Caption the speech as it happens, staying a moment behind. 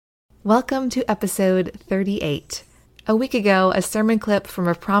Welcome to episode 38. A week ago, a sermon clip from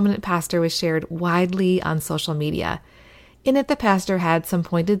a prominent pastor was shared widely on social media. In it, the pastor had some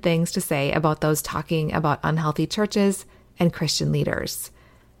pointed things to say about those talking about unhealthy churches and Christian leaders.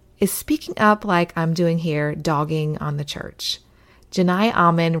 Is speaking up like I'm doing here dogging on the church? Janai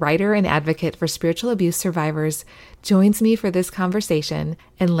Amin, writer and advocate for spiritual abuse survivors, joins me for this conversation,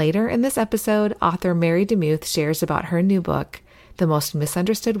 and later in this episode, author Mary DeMuth shares about her new book, The Most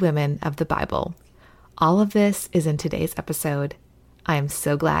Misunderstood Women of the Bible. All of this is in today's episode. I am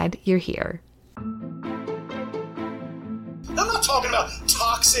so glad you're here. I'm not talking about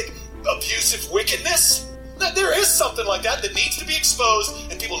toxic, abusive wickedness. There is something like that needs to be exposed,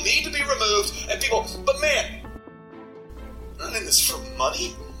 and people need to be removed, but man, I'm not in this for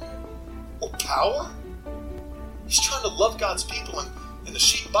money or power. He's trying to love God's people, and the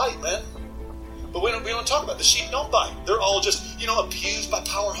sheep bite, man. But we don't talk about the sheep don't bite. They're all just, abused by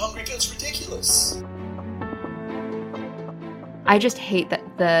power-hungry people. It's ridiculous. I just hate that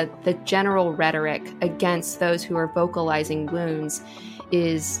the general rhetoric against those who are vocalizing wounds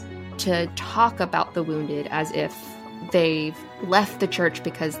is to talk about the wounded as if they've left the church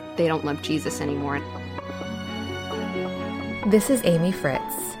because they don't love Jesus anymore. This is Amy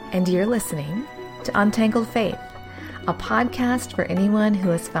Fritz, and you're listening to Untangled Faith, a podcast for anyone who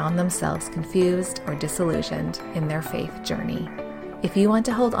has found themselves confused or disillusioned in their faith journey. If you want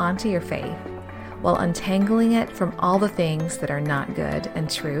to hold on to your faith while untangling it from all the things that are not good and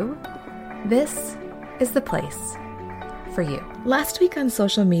true, this is the place for you. Last week on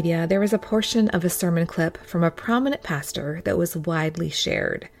social media, there was a portion of a sermon clip from a prominent pastor that was widely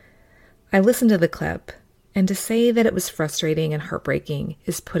shared. I listened to the clip, and to say that it was frustrating and heartbreaking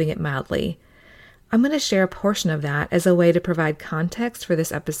is putting it mildly. I'm going to share a portion of that as a way to provide context for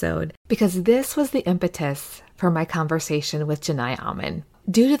this episode, because this was the impetus for my conversation with Janai Amin.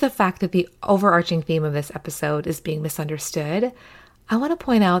 Due to the fact that the overarching theme of this episode is being misunderstood, I want to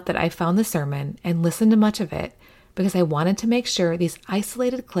point out that I found the sermon and listened to much of it because I wanted to make sure these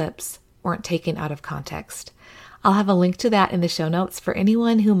isolated clips weren't taken out of context. I'll have a link to that in the show notes for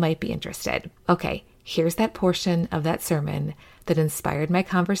anyone who might be interested. Okay, here's that portion of that sermon that inspired my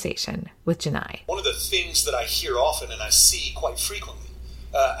conversation with Janai. One of the things that I hear often and I see quite frequently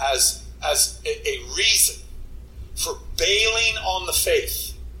as a reason for bailing on the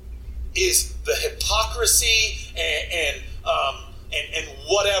faith is the hypocrisy and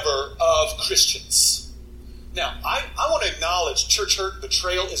whatever of Christians. Now, I want to acknowledge church hurt,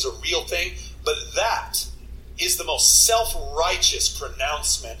 betrayal is a real thing, but that is the most self-righteous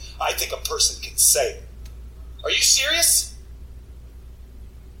pronouncement I think a person can say. Are you serious?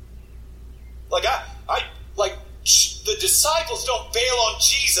 The disciples don't bail on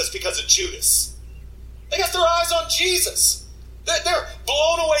Jesus because of Judas. They got their eyes on Jesus. They're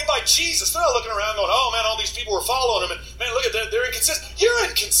blown away by Jesus. They're not looking around going, oh man, all these people were following him, and man, look at that, they're inconsistent. You're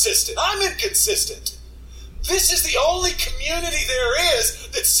inconsistent. I'm inconsistent. This is the only community there is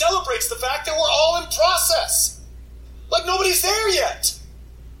that celebrates the fact that we're all in process. Like nobody's there yet.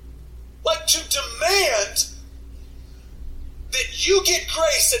 Like to demand that you get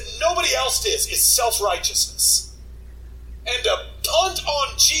grace and nobody else is self-righteousness. And to punt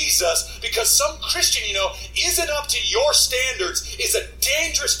on Jesus because some Christian, isn't up to your standards is a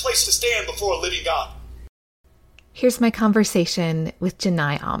dangerous place to stand before a living God. Here's my conversation with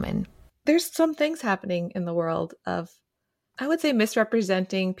Janai Amin. There's some things happening in the world of, I would say,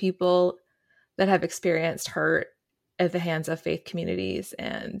 misrepresenting people that have experienced hurt at the hands of faith communities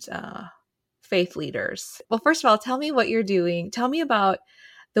and faith leaders. Well, first of all, tell me what you're doing. Tell me about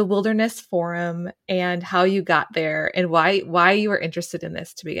the Wilderness Forum and how you got there and why you were interested in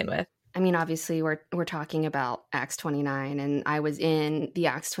this to begin with. I mean, obviously, we're talking about Acts 29, and I was in the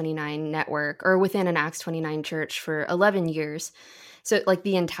Acts 29 network or within an Acts 29 church for 11 years. So like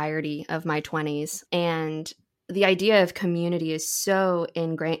the entirety of my 20s. And the idea of community is so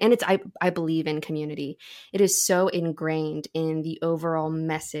ingrained, and I believe in community. It is so ingrained in the overall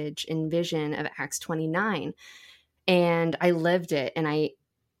message and vision of Acts 29. And I lived it, and I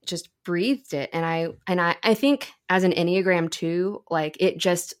just breathed it. And I think as an Enneagram 2, like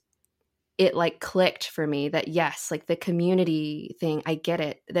it like clicked for me that yes, like the community thing, I get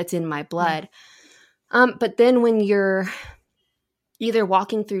it. That's in my blood. But then when you're either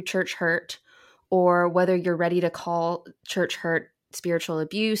walking through church hurt, or whether you're ready to call church hurt spiritual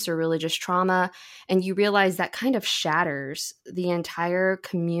abuse or religious trauma, and you realize that kind of shatters the entire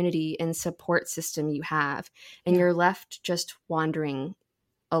community and support system you have, and you're left just wandering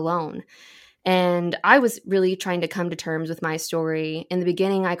alone. And I was really trying to come to terms with my story. In the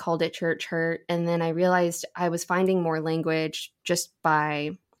beginning, I called it church hurt, and then I realized I was finding more language just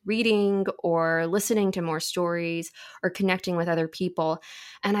by reading or listening to more stories or connecting with other people.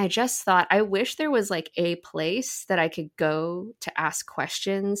 And I just thought, I wish there was like a place that I could go to ask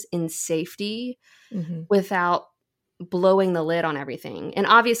questions in safety without blowing the lid on everything. And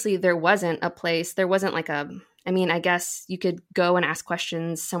obviously there wasn't a place, there wasn't like I guess you could go and ask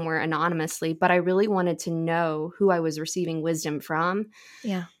questions somewhere anonymously, but I really wanted to know who I was receiving wisdom from.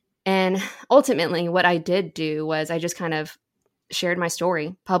 Yeah. And ultimately what I did do was I just kind of shared my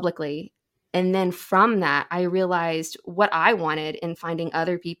story publicly. And then from that, I realized what I wanted in finding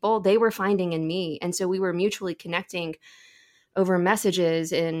other people, they were finding in me. And so we were mutually connecting over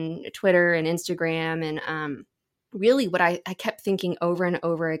messages in Twitter and Instagram. And really what I kept thinking over and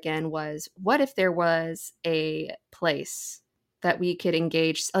over again was, what if there was a place that we could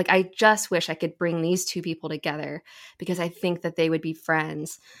engage? Like, I just wish I could bring these two people together because I think that they would be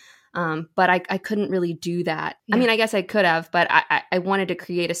friends. But I couldn't really do that. Yeah. I mean, I guess I could have, but I wanted to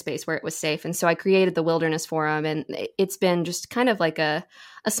create a space where it was safe. And so I created the Wilderness Forum, and it's been just kind of like a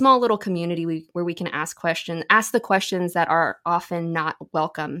small little community where we can ask the questions that are often not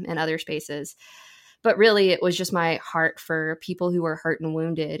welcome in other spaces. But really, it was just my heart for people who were hurt and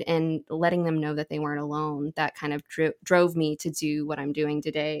wounded and letting them know that they weren't alone. That kind of drove me to do what I'm doing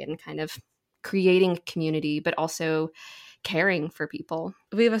today and kind of creating community, but also caring for people.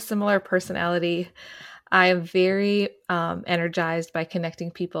 We have a similar personality. I am very energized by connecting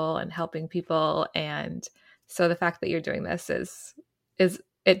people and helping people. And so the fact that you're doing this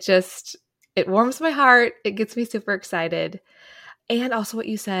it warms my heart. It gets me super excited. And also what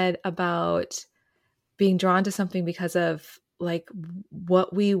you said about being drawn to something because of like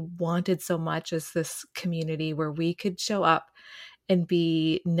what we wanted so much as this community where we could show up and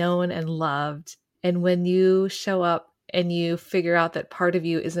be known and loved. And when you show up and you figure out that part of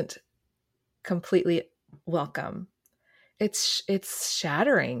you isn't completely welcome, it's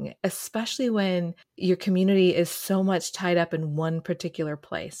shattering, especially when your community is so much tied up in one particular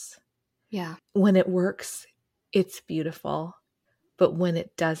place. Yeah. When it works, it's beautiful. But when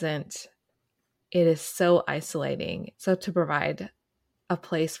it doesn't, it is so isolating. So to provide a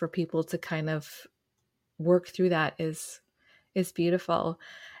place for people to kind of work through that is beautiful.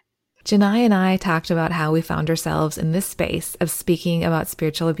 Janai and I talked about how we found ourselves in this space of speaking about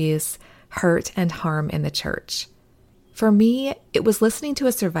spiritual abuse, hurt, and harm in the church. For me, it was listening to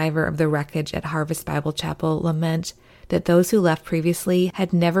a survivor of the wreckage at Harvest Bible Chapel lament that those who left previously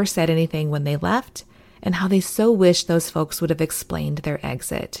had never said anything when they left, and how they so wished those folks would have explained their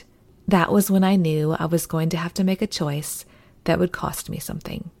exit. That was when I knew I was going to have to make a choice that would cost me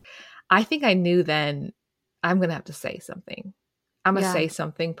something. I think I knew then I'm going to have to say something. I'm a say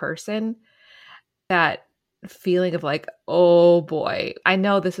something person. That feeling of like, oh boy, I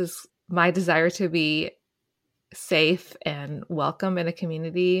know this is my desire to be safe and welcome in a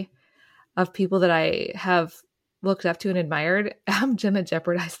community of people that I have looked up to and admired. I'm going to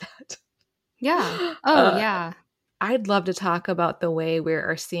jeopardize that. Yeah. Oh, yeah. I'd love to talk about the way we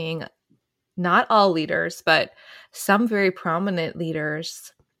are seeing not all leaders, but some very prominent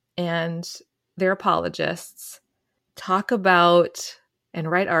leaders and their apologists talk about and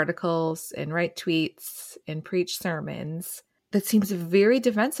write articles and write tweets and preach sermons that seems very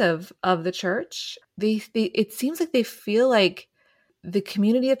defensive of the church. It seems like they feel like the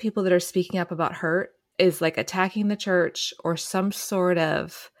community of people that are speaking up about hurt is like attacking the church or some sort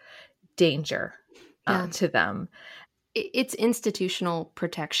of danger to them. It's institutional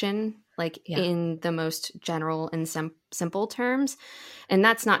protection, like in the most general and simple terms. And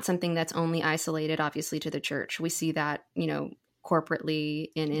that's not something that's only isolated, obviously, to the church. We see that, corporately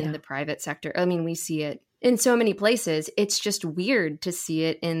and in the private sector. I mean, we see it in so many places. It's just weird to see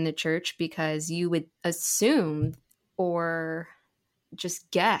it in the church because you would assume or just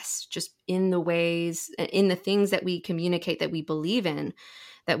guess, just in the ways, in the things that we communicate that we believe in,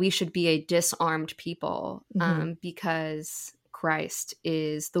 that we should be a disarmed people because Christ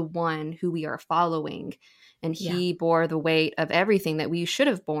is the one who we are following, and he bore the weight of everything that we should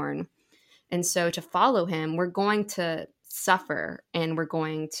have borne. And so to follow him, we're going to suffer and we're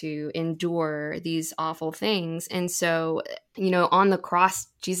going to endure these awful things. And so, on the cross,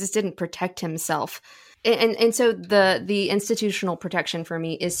 Jesus didn't protect himself. And so the institutional protection for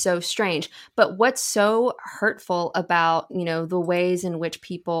me is so strange. But what's so hurtful about, the ways in which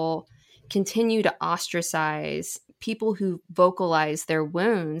people continue to ostracize people who vocalize their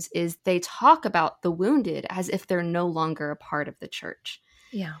wounds is they talk about the wounded as if they're no longer a part of the church.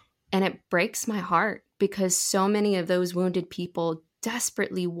 Yeah. And it breaks my heart because so many of those wounded people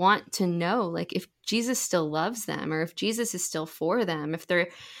desperately want to know, like, if Jesus still loves them or if Jesus is still for them, if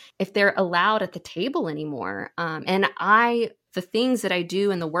they're allowed at the table anymore. And I the things that I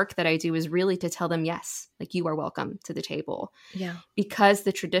do and the work that I do is really to tell them, yes, like you are welcome to the table. Yeah. Because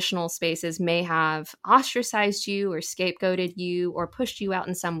the traditional spaces may have ostracized you or scapegoated you or pushed you out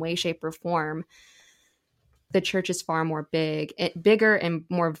in some way, shape, or form, the church is far more bigger and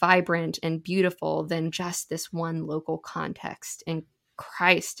more vibrant and beautiful than just this one local context. And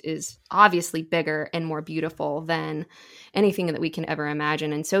Christ is obviously bigger and more beautiful than anything that we can ever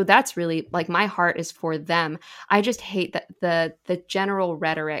imagine. And so that's really like my heart is for them. I just hate that the general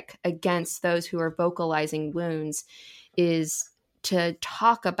rhetoric against those who are vocalizing wounds is to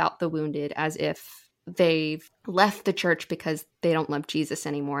talk about the wounded as if they've left the church because they don't love Jesus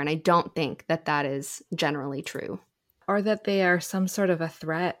anymore. And I don't think that that is generally true. Or that they are some sort of a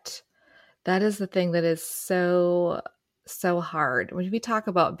threat. That is the thing that is so hard. When we talk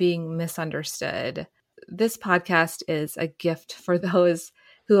about being misunderstood, this podcast is a gift for those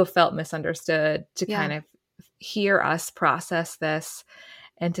who have felt misunderstood to kind of hear us process this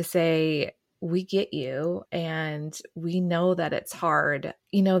and to say, we get you and we know that it's hard.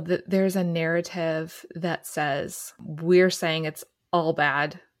 You know, there's a narrative that says we're saying it's all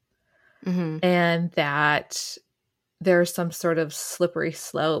bad and that there's some sort of slippery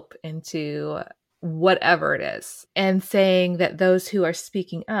slope into whatever it is, and saying that those who are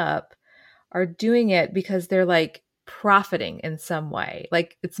speaking up are doing it because they're like profiting in some way,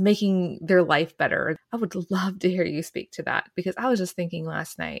 like it's making their life better. I would love to hear you speak to that, because I was just thinking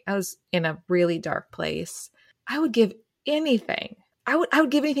last night, I was in a really dark place. I would give anything. I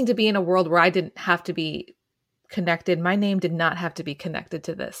would give anything to be in a world where I didn't have to be connected. My name did not have to be connected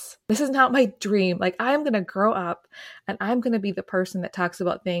to this. This is not my dream. Like, I'm going to grow up and I'm going to be the person that talks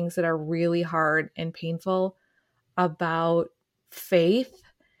about things that are really hard and painful about faith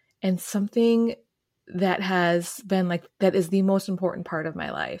and something that has been like, that is the most important part of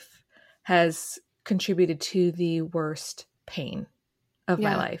my life, has contributed to the worst pain of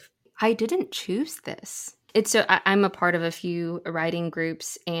my life. I didn't choose this. I'm a part of a few writing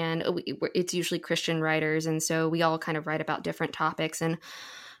groups, and it's usually Christian writers. And so we all kind of write about different topics. And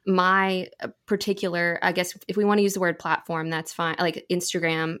my particular, I guess, if we want to use the word platform, that's fine. Like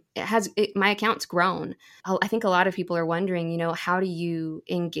Instagram, my account's grown. I think a lot of people are wondering, how do you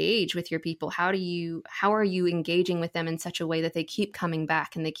engage with your people? How are you engaging with them in such a way that they keep coming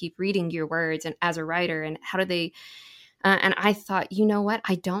back and they keep reading your words? And as a writer, and how do they, and I thought, you know what?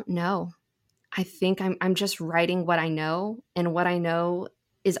 I don't know. I think I'm just writing what I know, and what I know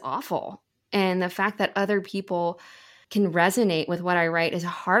is awful. And the fact that other people can resonate with what I write is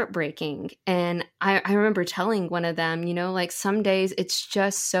heartbreaking. And I remember telling one of them, like some days it's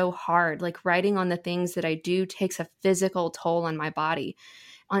just so hard. Like writing on the things that I do takes a physical toll on my body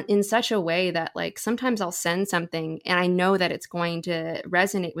in such a way that like sometimes I'll send something and I know that it's going to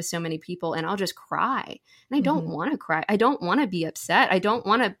resonate with so many people and I'll just cry. And I don't want to cry. I don't want to be upset. I don't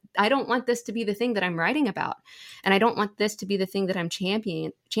want this to be the thing that I'm writing about. And I don't want this to be the thing that I'm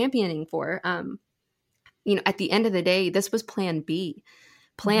championing for. At the end of the day, this was plan B.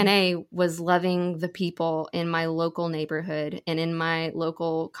 Plan A was loving the people in my local neighborhood and in my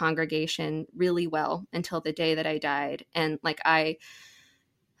local congregation really well until the day that I died. And like I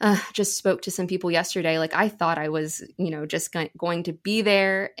just spoke to some people yesterday. Like I thought I was, just going to be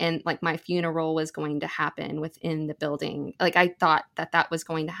there, and like my funeral was going to happen within the building. Like I thought that was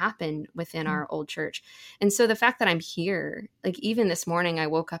going to happen within our old church. And so the fact that I'm here, like even this morning, I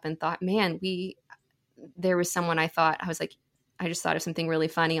woke up and thought, man, there was someone I just thought of something really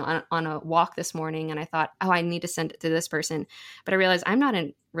funny on a walk this morning. And I thought, I need to send it to this person. But I realized I'm not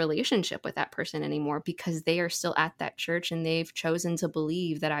in relationship with that person anymore, because they are still at that church and they've chosen to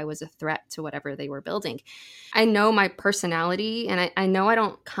believe that I was a threat to whatever they were building. I know my personality, and I know I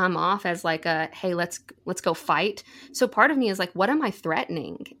don't come off as like hey, let's go fight. So part of me is like, what am I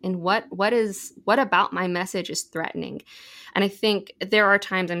threatening? And what about my message is threatening? And I think there are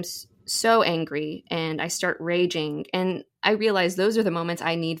times I'm so angry and I start raging, and I realize those are the moments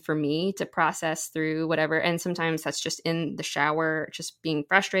I need for me to process through whatever. And sometimes that's just in the shower, just being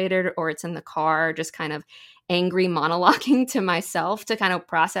frustrated, or it's in the car, just kind of angry monologuing to myself to kind of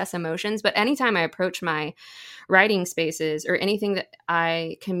process emotions. But anytime I approach my writing spaces or anything that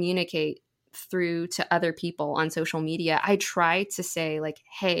I communicate through to other people on social media, I try to say like,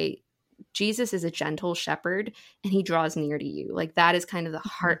 hey, Jesus is a gentle shepherd and he draws near to you. Like that is kind of the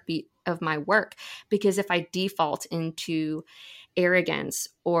heartbeat of my work. Because if I default into arrogance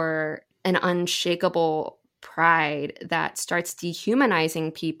or an unshakable pride that starts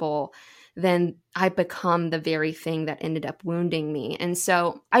dehumanizing people, then I become the very thing that ended up wounding me. And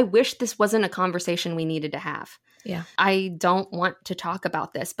so I wish this wasn't a conversation we needed to have. Yeah. I don't want to talk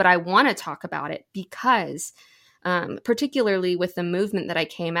about this, but I want to talk about it because particularly with the movement that I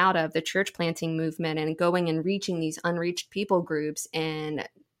came out of, the church planting movement, and going and reaching these unreached people groups and,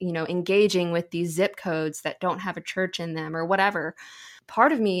 engaging with these zip codes that don't have a church in them or whatever.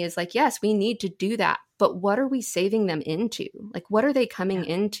 Part of me is like, yes, we need to do that. But what are we saving them into? Like, what are they coming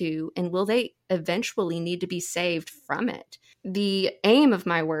into? And will they eventually need to be saved from it? The aim of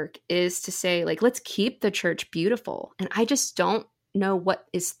my work is to say, like, let's keep the church beautiful. And I just don't know what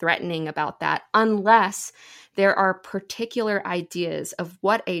is threatening about that, unless there are particular ideas of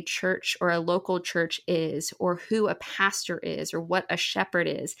what a church or a local church is, or who a pastor is, or what a shepherd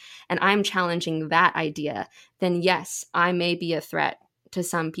is, and I'm challenging that idea, then yes, I may be a threat to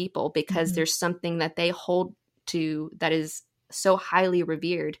some people because there's something that they hold to that is so highly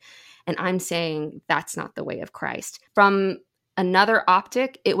revered. And I'm saying that's not the way of Christ. From another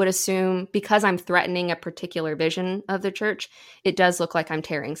optic, it would assume because I'm threatening a particular vision of the church, it does look like I'm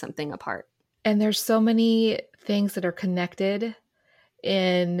tearing something apart. And there's so many things that are connected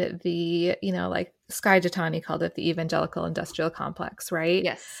in the, like Skye Jethani called it the evangelical industrial complex, right?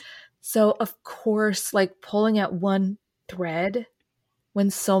 Yes. So of course, like pulling at one thread when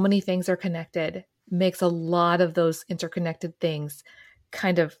so many things are connected makes a lot of those interconnected things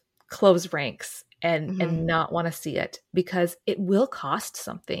kind of close ranks and not want to see it, because it will cost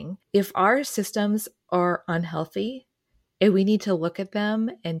something. If our systems are unhealthy and we need to look at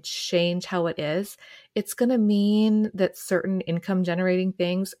them and change how it is, it's going to mean that certain income generating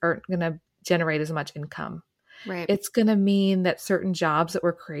things aren't going to generate as much income. Right. It's going to mean that certain jobs that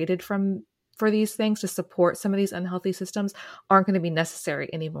were created for these things to support some of these unhealthy systems aren't going to be necessary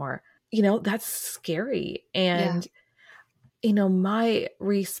anymore. That's scary. And my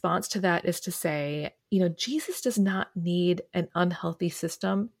response to that is to say, Jesus does not need an unhealthy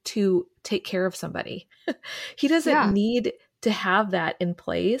system to take care of somebody. He doesn't need to have that in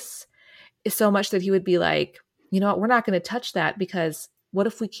place so much that he would be like, we're not going to touch that, because what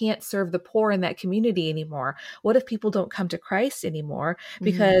if we can't serve the poor in that community anymore? What if people don't come to Christ anymore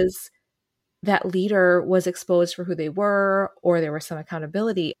because that leader was exposed for who they were, or there was some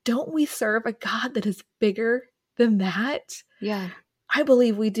accountability? Don't we serve a God that is bigger than that? Yeah. I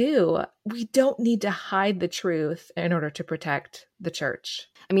believe we do. We don't need to hide the truth in order to protect the church.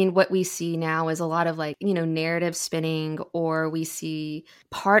 I mean, what we see now is a lot of narrative spinning, or we see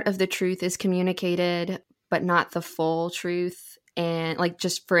part of the truth is communicated, but not the full truth. And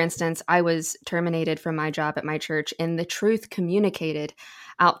just for instance, I was terminated from my job at my church, and the truth communicated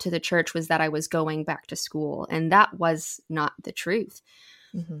out to the church was that I was going back to school. And that was not the truth.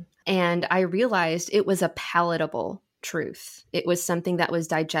 And I realized it was a palatable truth. It was something that was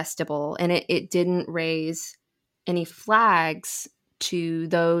digestible, and it didn't raise any flags to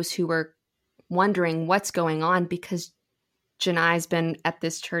those who were wondering what's going on, because Janai's been at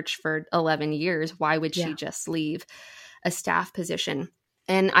this church for 11 years. Why would she just leave a staff position?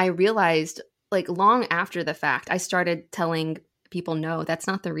 And I realized long after the fact, I started telling people, no, that's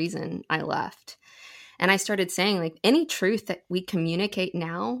not the reason I left. And I started saying any truth that we communicate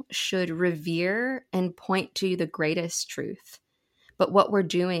now should revere and point to the greatest truth. But what we're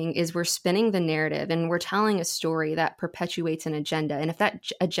doing is we're spinning the narrative, and we're telling a story that perpetuates an agenda. And if that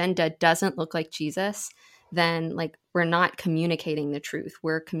agenda doesn't look like Jesus, then we're not communicating the truth.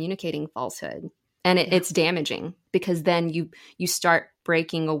 We're communicating falsehood. And it's damaging, because then you start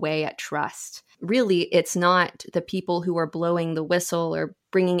breaking away at trust. Really, it's not the people who are blowing the whistle or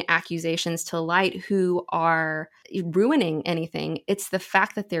bringing accusations to light who are ruining anything. It's the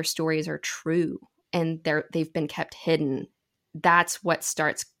fact that their stories are true and they've been kept hidden. That's what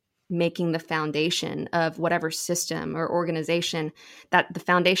starts making the foundation of whatever system or organization, that the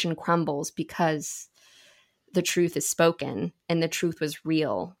foundation crumbles because the truth is spoken and the truth was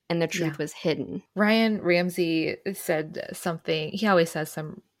real and the truth was hidden. Ryan Ramsey said something. He always says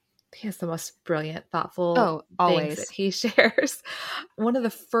he has the most brilliant, thoughtful things that he shares. One of the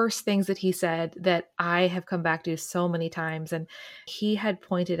first things that he said that I have come back to so many times, and he had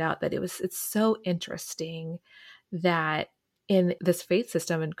pointed out that it's so interesting that in this faith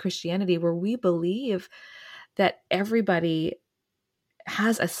system in Christianity, where we believe that everybody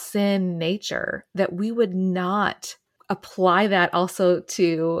has a sin nature, that we would not apply that also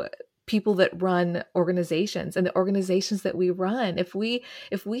to people that run organizations and the organizations that we run. If we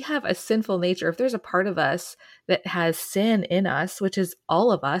have a sinful nature, if there's a part of us that has sin in us, which is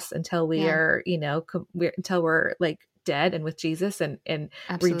all of us until we are, until we're dead and with Jesus and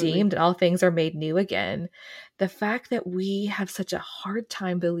redeemed and all things are made new again. The fact that we have such a hard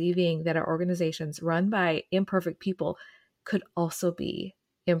time believing that our organizations run by imperfect people could also be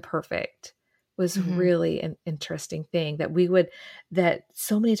imperfect was really an interesting thing, that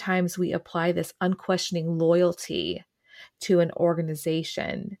so many times we apply this unquestioning loyalty to an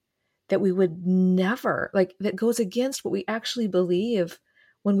organization that we would never, like, that goes against what we actually believe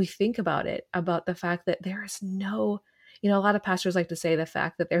when we think about it, about the fact that there is no, a lot of pastors like to say the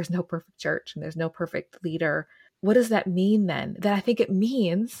fact that there's no perfect church and there's no perfect leader. What does that mean then? That I think it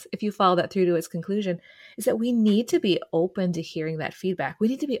means, if you follow that through to its conclusion, is that we need to be open to hearing that feedback. We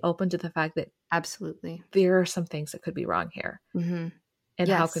need to be open to the fact that absolutely there are some things that could be wrong here. And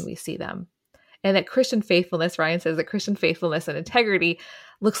Yes. how can we see them? And that Christian faithfulness, Ryan says that Christian faithfulness and integrity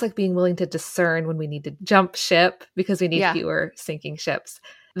looks like being willing to discern when we need to jump ship because we need fewer sinking ships.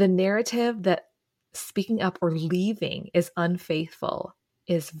 The narrative that speaking up or leaving is unfaithful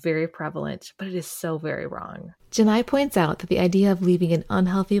is very prevalent, but it is so very wrong. Janai points out that the idea of leaving an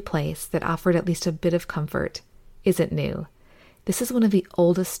unhealthy place that offered at least a bit of comfort isn't new. This is one of the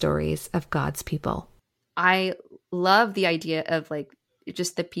oldest stories of God's people. I love the idea of like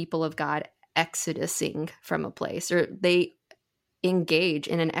just the people of God exodusing from a place, or they engage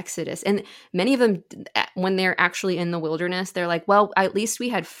in an exodus. And many of them, when they're actually in the wilderness, they're like, well, at least we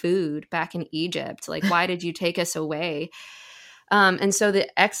had food back in Egypt. Like, why did you take us away? And so the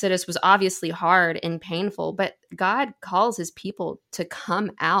exodus was obviously hard and painful, but God calls his people to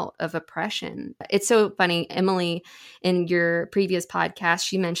come out of oppression. It's so funny, Emily, in your previous podcast,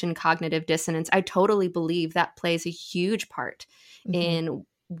 she mentioned cognitive dissonance. I totally believe that plays a huge part in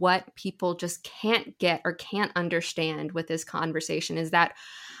what people just can't get or can't understand with this conversation, is that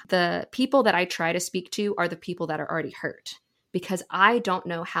the people that I try to speak to are the people that are already hurt. Because I don't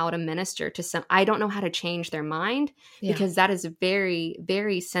know how to minister to some, I don't know how to change their mind, because that is a very,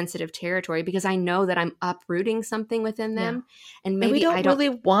 very sensitive territory, because I know that I'm uprooting something within them. And maybe we don't really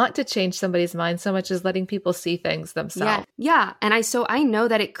want to change somebody's mind so much as letting people see things themselves. Yeah. And I know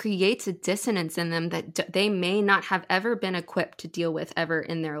that it creates a dissonance in them that they may not have ever been equipped to deal with ever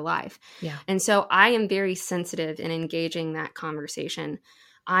in their life. Yeah. And so I am very sensitive in engaging that conversation.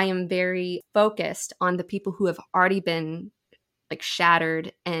 I am very focused on the people who have already been like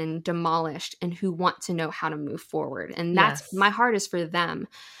shattered and demolished and who want to know how to move forward. And that's my heart is for them.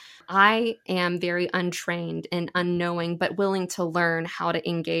 I am very untrained and unknowing, but willing to learn how to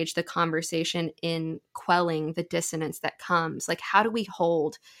engage the conversation in quelling the dissonance that comes. Like, how do we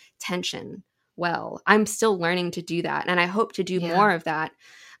hold tension well? I'm still learning to do that. And I hope to do more of that.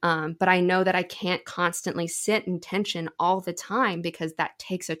 But I know that I can't constantly sit in tension all the time, because that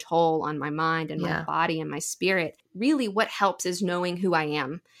takes a toll on my mind and my body and my spirit. Really, what helps is knowing who I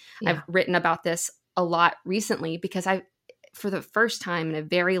am. I've written about this a lot recently because for the first time in a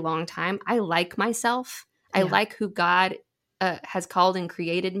very long time, I like myself. I like who God has called and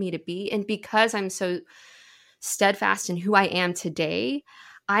created me to be. And because I'm so steadfast in who I am today,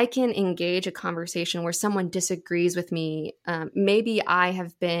 I can engage a conversation where someone disagrees with me. Maybe I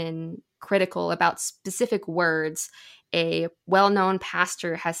have been critical about specific words a well-known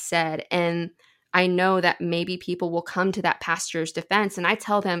pastor has said, and I know that maybe people will come to that pastor's defense, and I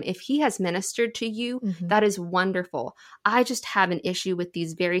tell them, if he has ministered to you, that is wonderful. I just have an issue with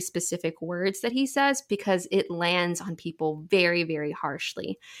these very specific words that he says, because it lands on people very, very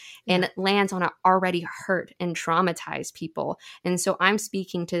harshly, and it lands on already hurt and traumatized people. And so I'm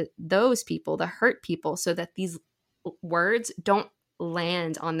speaking to those people, the hurt people, so that these words don't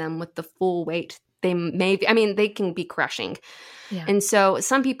land on them with the full weight they may be. I mean, they can be crushing. Yeah. And so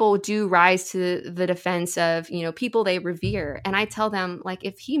some people do rise to the defense of, people they revere. And I tell them, like,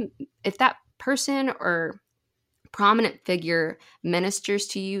 if that person or prominent figure ministers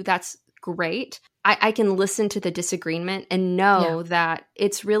to you, that's great. I can listen to the disagreement and know that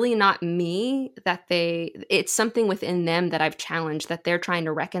it's really not me, that it's something within them that I've challenged, that they're trying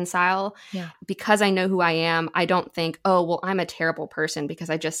to reconcile. Yeah. Because I know who I am, I don't think, oh, well, I'm a terrible person because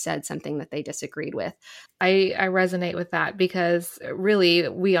I just said something that they disagreed with. I resonate with that, because really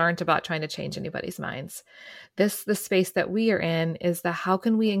we aren't about trying to change anybody's minds. The space that we are in is how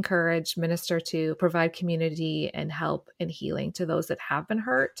can we encourage, minister to, provide community and help and healing to those that have been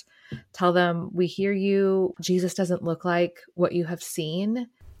hurt. Tell them, we hear you. Jesus doesn't look like what you have seen.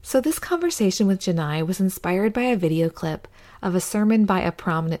 So this conversation with Janai was inspired by a video clip of a sermon by a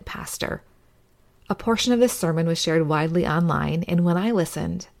prominent pastor. A portion of this sermon was shared widely online, and when I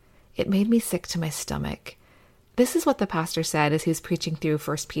listened, it made me sick to my stomach. This is what the pastor said as he was preaching through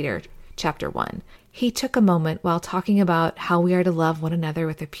 1 Peter chapter 1. He took a moment while talking about how we are to love one another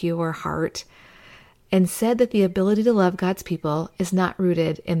with a pure heart, and said that the ability to love God's people is not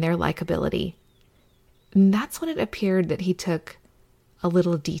rooted in their likability. And that's when it appeared that he took a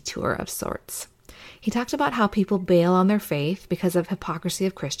little detour of sorts. He talked about how people bail on their faith because of hypocrisy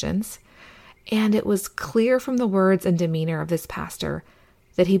of Christians, And it was clear from the words and demeanor of this pastor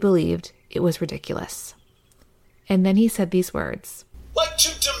that he believed it was ridiculous. And then he said these words. Like, to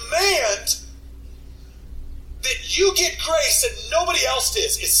demand that you get grace and nobody else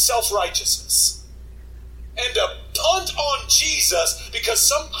is self-righteousness. And to punt on Jesus because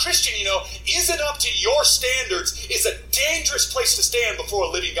some Christian, isn't up to your standards is a dangerous place to stand before a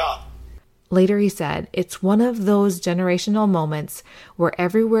living God. Later he said, it's one of those generational moments where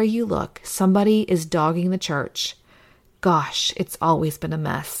everywhere you look, somebody is dogging the church. Gosh, it's always been a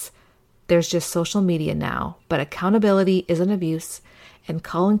mess. There's just social media now, but accountability isn't abuse, and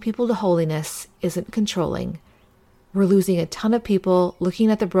calling people to holiness isn't controlling. We're losing a ton of people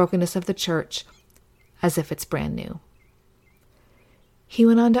looking at the brokenness of the church as if it's brand new. He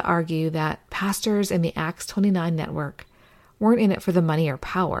went on to argue that pastors in the Acts 29 network weren't in it for the money or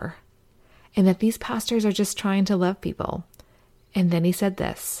power, and that these pastors are just trying to love people. And then he said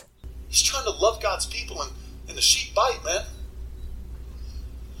this. He's trying to love God's people, and the sheep bite, man.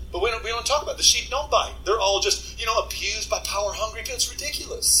 But we don't talk about the sheep don't bite. They're all just, abused by power-hungry people. It's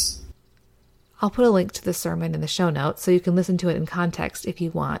ridiculous. I'll put a link to the sermon in the show notes so you can listen to it in context if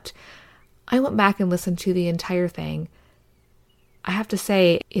you want. I went back and listened to the entire thing. I have to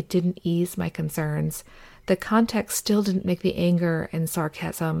say, it didn't ease my concerns. The context still didn't make the anger and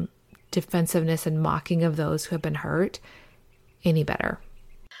sarcasm, defensiveness and mocking of those who have been hurt any better.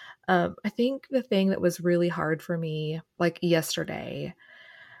 I think the thing that was really hard for me, like yesterday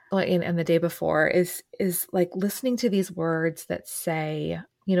and the day before, is like listening to these words that say,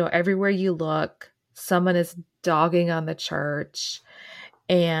 everywhere you look, someone is dogging on the church,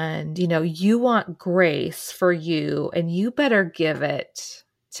 and, you want grace for you, and you better give it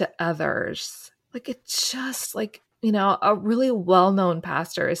to others. Like, it's just like, a really well-known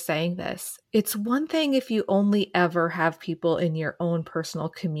pastor is saying this. It's one thing if you only ever have people in your own personal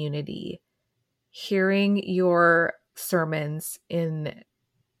community hearing your sermons in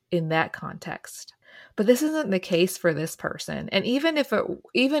that context. But this isn't the case for this person. And even if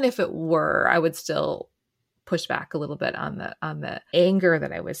it were, I would still push back a little bit on the anger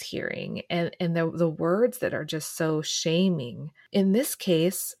that I was hearing and the words that are just so shaming. In this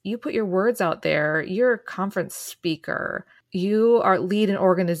case, you put your words out there, you're a conference speaker, you lead an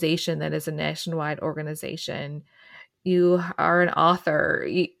organization that is a nationwide organization, you are an author,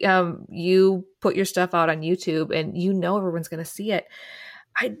 you put your stuff out on YouTube and everyone's going to see it.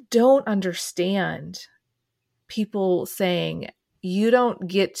 I don't understand people saying, you don't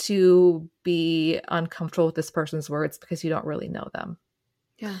get to be uncomfortable with this person's words because you don't really know them.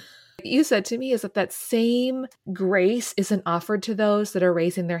 Yeah. You said to me is that same grace isn't offered to those that are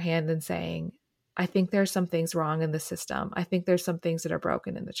raising their hand and saying, I think there's some things wrong in the system. I think there's some things that are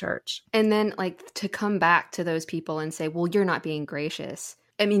broken in the church. And then to come back to those people and say, well, you're not being gracious.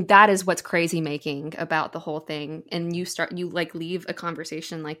 I mean, that is what's crazy making about the whole thing. And you leave a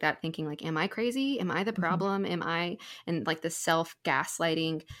conversation like that thinking like, am I crazy? Am I the problem? Am I? And like the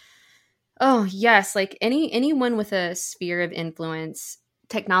self-gaslighting. Oh, yes. Like anyone with a sphere of influence,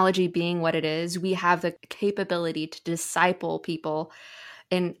 technology being what it is, we have the capability to disciple people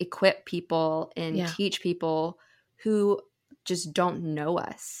and equip people and teach people who just don't know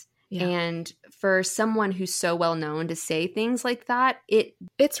us. Yeah. And for someone who's so well known to say things like that,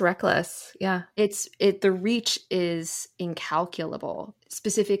 it's reckless. Yeah. The reach is incalculable.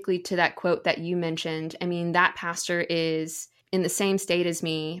 Specifically to that quote that you mentioned, I mean, that pastor is in the same state as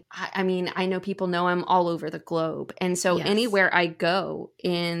me. I mean, I know people know him all over the globe. And so anywhere I go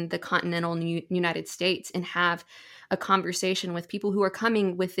in the continental United States and have a conversation with people who are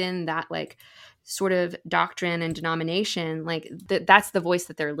coming within that like sort of doctrine and denomination, like that's the voice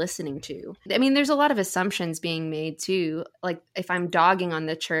that they're listening to. I mean, there's a lot of assumptions being made too. Like if I'm dogging on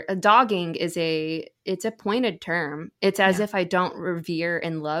the church, dogging it's a pointed term. It's as if I don't revere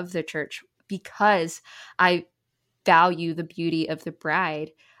and love the church because I value the beauty of the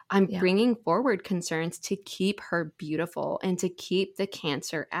bride. I'm bringing forward concerns to keep her beautiful and to keep the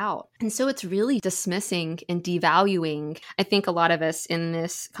cancer out. And so it's really dismissing and devaluing. I think a lot of us in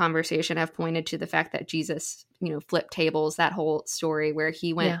this conversation have pointed to the fact that Jesus, flipped tables, that whole story where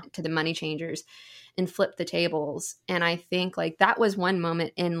he went to the money changers and flipped the tables. And I think like that was one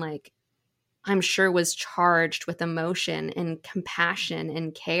moment in like, I'm sure was charged with emotion and compassion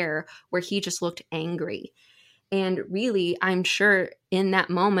and care where he just looked angry. And really, I'm sure in that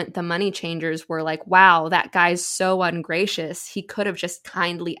moment, the money changers were like, wow, that guy's so ungracious. He could have just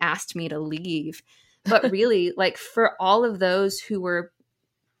kindly asked me to leave. But really, like for all of those who were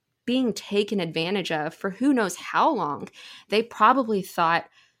being taken advantage of for who knows how long, they probably thought,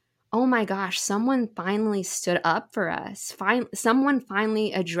 oh my gosh, someone finally stood up for us. Someone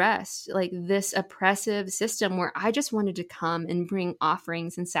finally addressed like this oppressive system where I just wanted to come and bring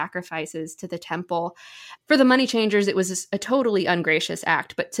offerings and sacrifices to the temple. For the money changers, it was a totally ungracious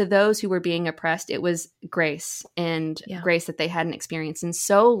act, but to those who were being oppressed, it was grace, and grace that they hadn't experienced in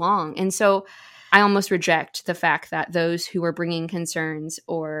so long. And so I almost reject the fact that those who were bringing concerns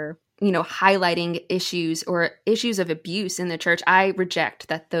or highlighting issues or issues of abuse in the church, I reject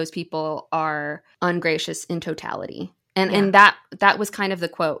that those people are ungracious in totality. And that was kind of the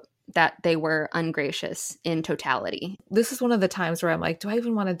quote, that they were ungracious in totality. This is one of the times where I'm like, do I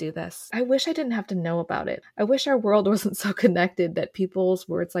even want to do this? I wish I didn't have to know about it. I wish our world wasn't so connected that people's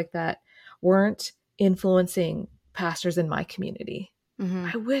words like that weren't influencing pastors in my community. Mm-hmm.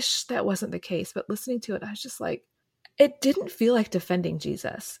 I wish that wasn't the case, but listening to it, I was just like, it didn't feel like defending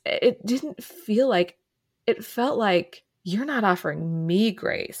Jesus. It didn't feel like, it felt like, you're not offering me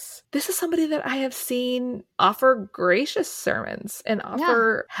grace. This is somebody that I have seen offer gracious sermons and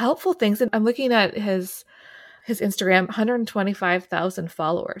offer helpful things. And I'm looking at his Instagram, 125,000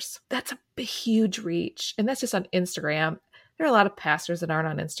 followers. That's a huge reach. And that's just on Instagram. There are a lot of pastors that aren't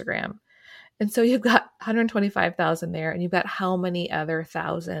on Instagram. And so you've got 125,000 there, and you've got how many other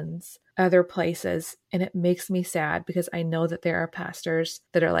thousands other places. And it makes me sad because I know that there are pastors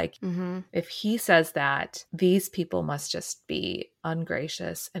that are like, if he says that, these people must just be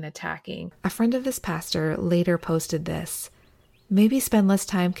ungracious and attacking. A friend of this pastor later posted this: maybe spend less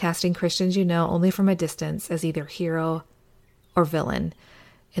time casting Christians you know only from a distance as either hero or villain.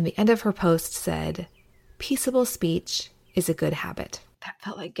 And the end of her post said, peaceable speech is a good habit. That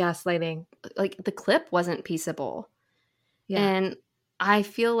felt like gaslighting. Like the clip wasn't peaceable. Yeah. And I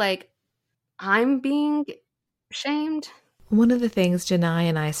feel like I'm being shamed. One of the things Janai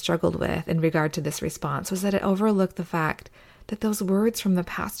and I struggled with in regard to this response was that it overlooked the fact that those words from the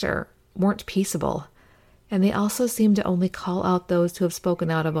pastor weren't peaceable. And they also seemed to only call out those who have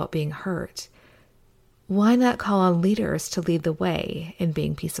spoken out about being hurt. Why not call on leaders to lead the way in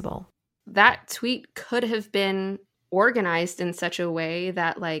being peaceable? That tweet could have been organized in such a way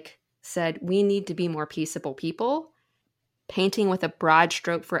that said, we need to be more peaceable people, painting with a broad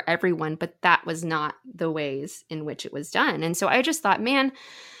stroke for everyone, but that was not the ways in which it was done. And so I just thought, man,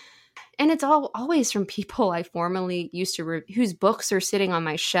 and it's always from people I formerly used to whose books are sitting on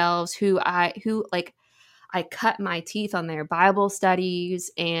my shelves, who I cut my teeth on their Bible studies,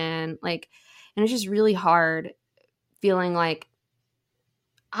 and it's just really hard feeling like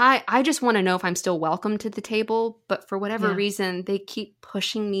I just want to know if I'm still welcome to the table, but for whatever reason, they keep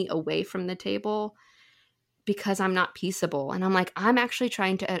pushing me away from the table because I'm not peaceable. And I'm like, I'm actually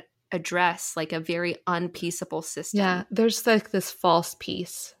trying to address a very unpeaceable system. Yeah, there's this false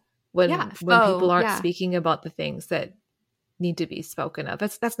peace when people aren't speaking about the things that need to be spoken of.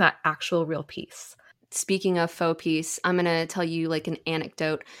 That's not actual real peace. Speaking of faux peace, I'm going to tell you an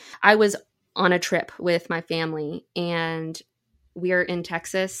anecdote. I was on a trip with my family, and we're in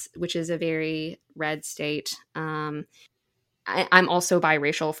Texas, which is a very red state. I'm also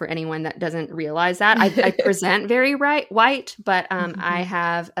biracial, for anyone that doesn't realize that. I present very white, but I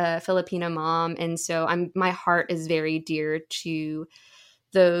have a Filipino mom. And so my heart is very dear to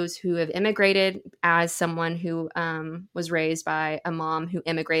those who have immigrated, as someone who was raised by a mom who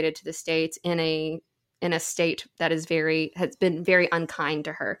immigrated to the States in a state that has been very unkind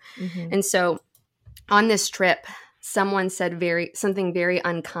to her. Mm-hmm. And so on this trip, someone said something very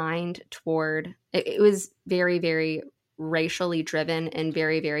unkind toward it. Was very, very racially driven and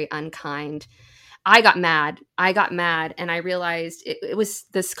very, very unkind. I got mad, and I realized it was,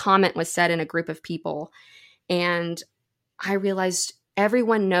 this comment was said in a group of people, and I realized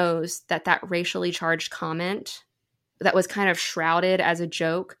everyone knows that racially charged comment that was kind of shrouded as a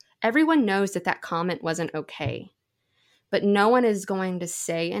joke, everyone knows that comment wasn't okay. But no one is going to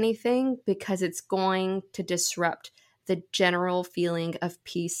say anything because it's going to disrupt the general feeling of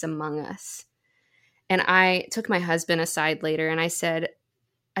peace among us. And I took my husband aside later, and I said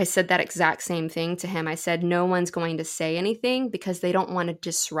that exact same thing to him. I said, no one's going to say anything because they don't want to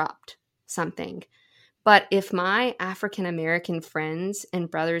disrupt something. But if my African-American friends and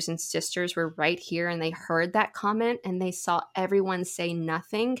brothers and sisters were right here and they heard that comment and they saw everyone say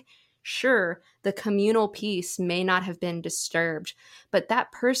nothing, sure, the communal peace may not have been disturbed, but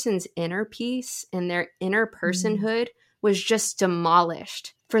that person's inner peace and their inner personhood was just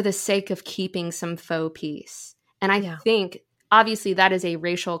demolished for the sake of keeping some faux peace. And I think, obviously, that is a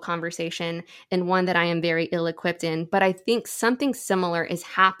racial conversation and one that I am very ill-equipped in, but I think something similar is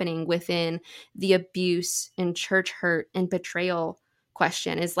happening within the abuse and church hurt and betrayal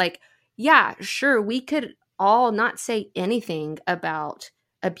question. Is sure, we could all not say anything about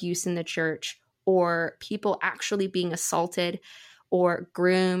abuse in the church or people actually being assaulted or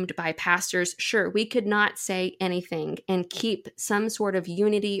groomed by pastors, sure, we could not say anything and keep some sort of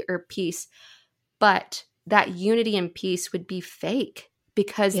unity or peace, but that unity and peace would be fake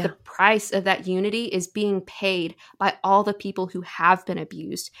because the price of that unity is being paid by all the people who have been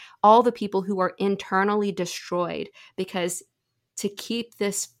abused, all the people who are internally destroyed, because to keep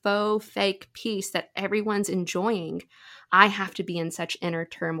this faux fake peace that everyone's enjoying, I have to be in such inner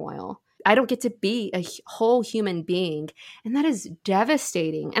turmoil. I don't get to be a whole human being. And that is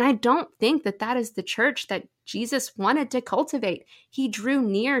devastating. And I don't think that that is the church that Jesus wanted to cultivate. He drew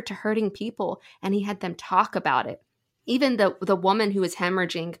near to hurting people and he had them talk about it. Even the woman who was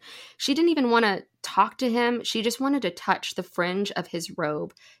hemorrhaging, she didn't even want to talk to him. She just wanted to touch the fringe of his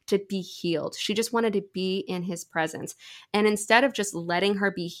robe to be healed. She just wanted to be in his presence. And instead of just letting her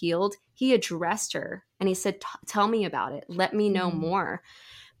be healed, he addressed her and he said, tell me about it. Let me know more.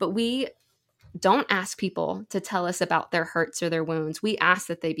 But we don't ask people to tell us about their hurts or their wounds. We ask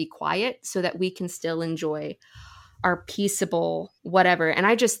that they be quiet so that we can still enjoy our peaceable whatever. And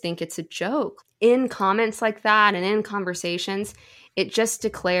I just think it's a joke. In comments like that and in conversations, it just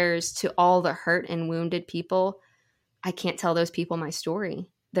declares to all the hurt and wounded people, I can't tell those people my story.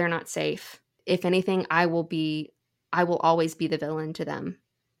 They're not safe. If anything, I will always be the villain to them.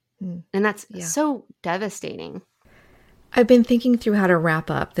 And that's so devastating. I've been thinking through how to wrap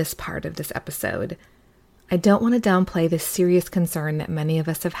up this part of this episode. I don't want to downplay the serious concern that many of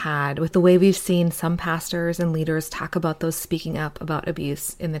us have had with the way we've seen some pastors and leaders talk about those speaking up about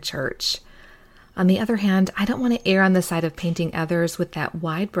abuse in the church. On the other hand, I don't want to err on the side of painting others with that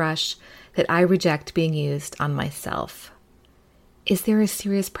wide brush that I reject being used on myself. Is there a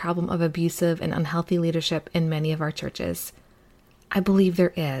serious problem of abusive and unhealthy leadership in many of our churches? I believe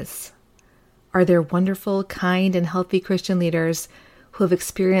there is. Are there wonderful, kind, and healthy Christian leaders who have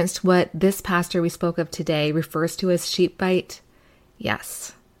experienced what this pastor we spoke of today refers to as sheep bite?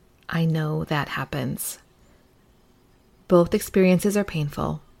 Yes, I know that happens. Both experiences are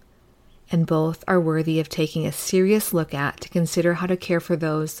painful, and both are worthy of taking a serious look at to consider how to care for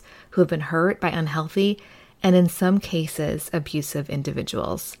those who have been hurt by unhealthy and, in some cases, abusive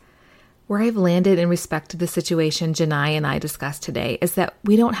individuals. Where I've landed in respect to the situation Janai and I discussed today is that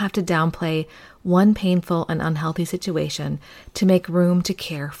we don't have to downplay one painful and unhealthy situation to make room to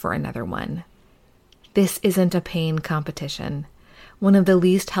care for another one. This isn't a pain competition. One of the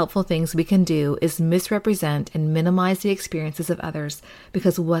least helpful things we can do is misrepresent and minimize the experiences of others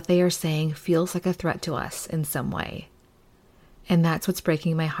because what they are saying feels like a threat to us in some way. And that's what's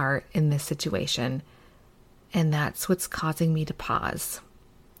breaking my heart in this situation. And that's what's causing me to pause.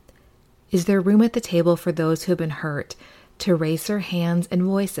 Is there room at the table for those who have been hurt to raise their hands and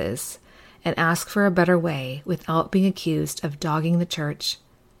voices and ask for a better way without being accused of dogging the church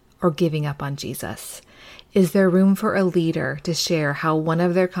or giving up on Jesus? Is there room for a leader to share how one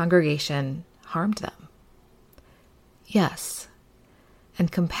of their congregation harmed them? Yes,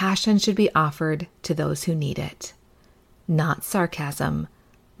 and compassion should be offered to those who need it, not sarcasm,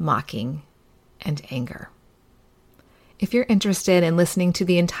 mocking, and anger. If you're interested in listening to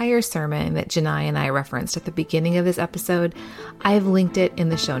the entire sermon that Janai and I referenced at the beginning of this episode, I've linked it in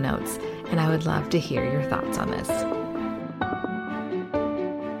the show notes, and I would love to hear your thoughts on this.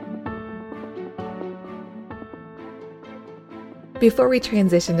 Before we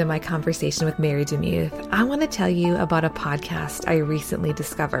transition to my conversation with Mary DeMuth, I want to tell you about a podcast I recently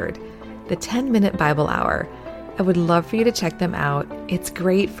discovered, the 10-Minute Bible Hour. I would love for you to check them out. It's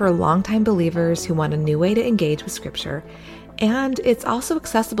great for longtime believers who want a new way to engage with Scripture, and it's also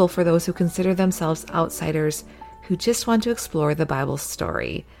accessible for those who consider themselves outsiders who just want to explore the Bible's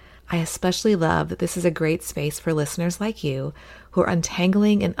story. I especially love that this is a great space for listeners like you who are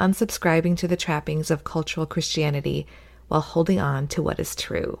untangling and unsubscribing to the trappings of cultural Christianity while holding on to what is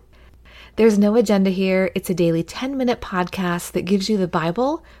true. There's no agenda here. It's a daily 10-minute podcast that gives you the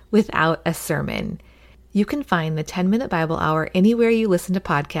Bible without a sermon. You can find the 10-Minute Bible Hour anywhere you listen to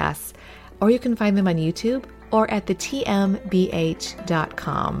podcasts, or you can find them on YouTube or at thetmbh.com.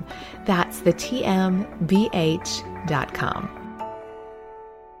 That's thetmbh.com.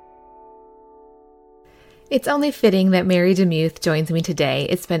 It's only fitting that Mary DeMuth joins me today.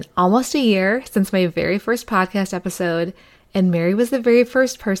 It's been almost a year since my very first podcast episode, and Mary was the very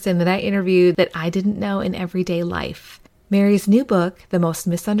first person that I interviewed that I didn't know in everyday life. Mary's new book, The Most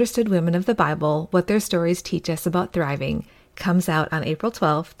Misunderstood Women of the Bible, What Their Stories Teach Us About Thriving, comes out on April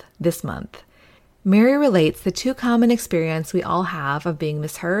 12th this month. Mary relates the two common experiences we all have of being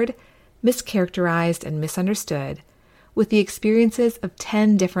misheard, mischaracterized, and misunderstood with the experiences of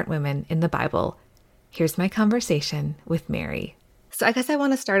 10 different women in the Bible. Here's my conversation with Mary. So I guess I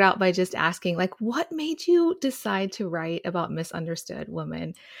want to start out by just asking, like, what made you decide to write about misunderstood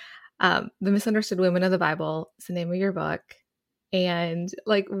women? The Misunderstood Women of the Bible is the name of your book. And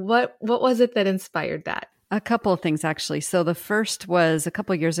like, what was it that inspired that? A couple of things, actually. So the first was a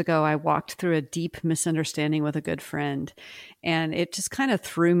couple of years ago, I walked through a deep misunderstanding with a good friend, and it just kind of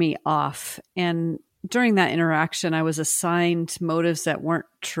threw me off. And during that interaction, I was assigned motives that weren't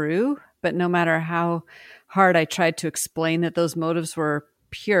true, but no matter how hard I tried to explain that those motives were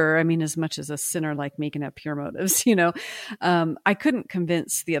pure, I mean, as much as a sinner like me can have pure motives, I couldn't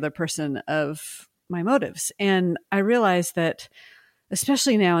convince the other person of my motives. And I realized that,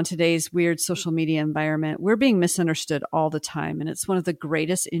 especially now in today's weird social media environment, we're being misunderstood all the time. And it's one of the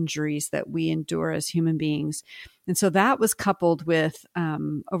greatest injuries that we endure as human beings. And so that was coupled with,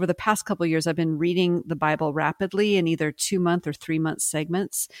 over the past couple of years, I've been reading the Bible rapidly in either 2-month or 3-month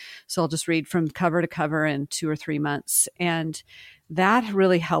segments. So I'll just read from cover to cover in 2 or 3 months. And that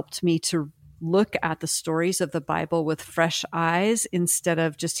really helped me to look at the stories of the Bible with fresh eyes instead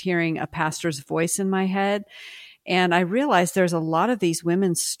of just hearing a pastor's voice in my head. And I realized there's a lot of these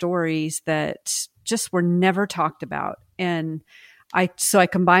women's stories that just were never talked about. And so I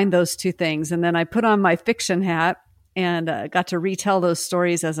combined those two things. And then I put on my fiction hat and got to retell those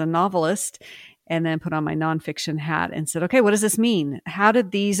stories as a novelist, and then put on my nonfiction hat and said, okay, what does this mean? How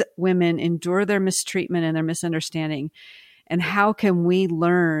did these women endure their mistreatment and their misunderstanding? And how can we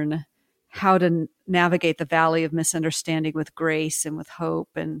learn how to navigate the valley of misunderstanding with grace and with hope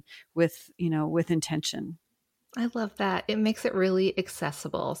and with intention? I love that. It makes it really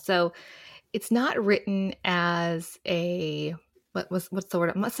accessible. So it's not written as what's the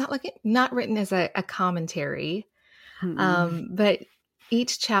word? It's not written as a commentary, but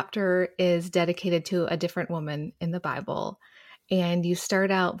each chapter is dedicated to a different woman in the Bible. And you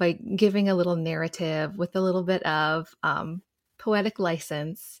start out by giving a little narrative with a little bit of poetic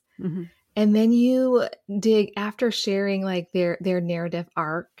license. Mm-hmm. And then you dig, after sharing like their narrative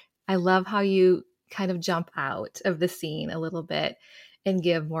arc. I love how you kind of jump out of the scene a little bit and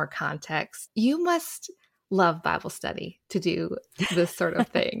give more context. You must love Bible study to do this sort of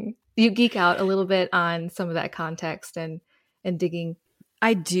thing. You geek out a little bit on some of that context and digging.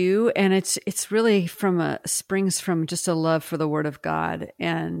 I do. And it's really springs from just a love for the Word of God.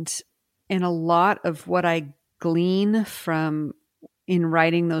 And a lot of what I glean from in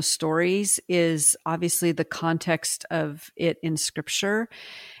writing those stories is obviously the context of it in Scripture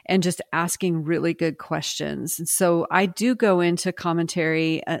and just asking really good questions. And so I do go into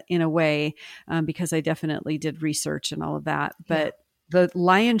commentary in a way because I definitely did research and all of that. But the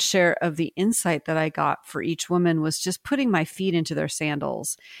lion's share of the insight that I got for each woman was just putting my feet into their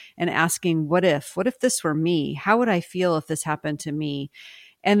sandals and asking, what if this were me? How would I feel if this happened to me?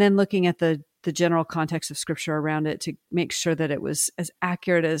 And then looking at the general context of Scripture around it to make sure that it was as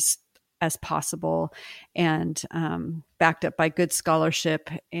accurate as possible and backed up by good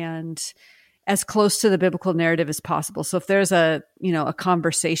scholarship and as close to the biblical narrative as possible. So if there's a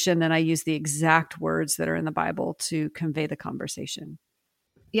conversation, then I use the exact words that are in the Bible to convey the conversation.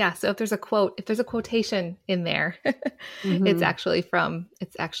 Yeah. So if there's a quotation in there, mm-hmm. it's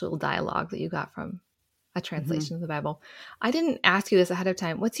actual dialogue that you got from a translation of the Bible. I didn't ask you this ahead of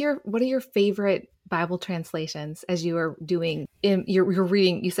time. What are your favorite Bible translations as you are doing you're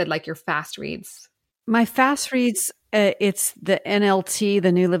reading? You said like your fast reads. My fast reads, it's the NLT,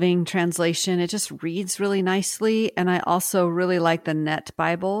 the New Living Translation. It just reads really nicely. And I also really like the Net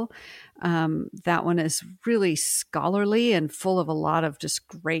Bible. That one is really scholarly and full of a lot of just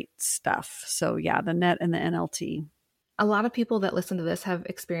great stuff. So yeah, the Net and the NLT. A lot of people that listen to this have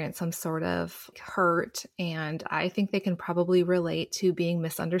experienced some sort of hurt, and I think they can probably relate to being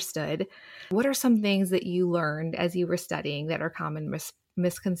misunderstood. What are some things that you learned as you were studying that are common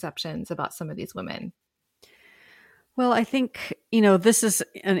misconceptions about some of these women? Well, I think, this is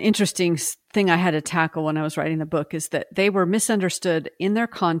an interesting thing I had to tackle when I was writing the book, is that they were misunderstood in their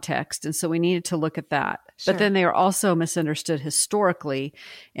context. And so we needed to look at that. Sure. But then they are also misunderstood historically.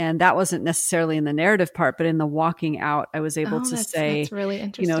 And that wasn't necessarily in the narrative part, but in the walking out, I was able to say, that's really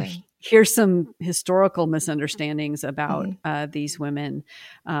interesting. Here's some historical misunderstandings about these women.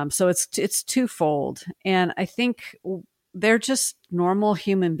 So it's twofold. And I think they're just normal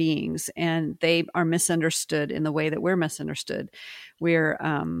human beings, and they are misunderstood in the way that we're misunderstood. We're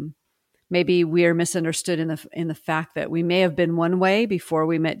maybe we are misunderstood in the fact that we may have been one way before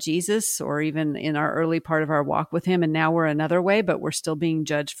we met Jesus, or even in our early part of our walk with him, and now we're another way, but we're still being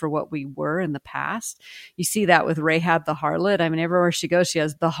judged for what we were in the past. You see that with Rahab the harlot. I mean, everywhere she goes, she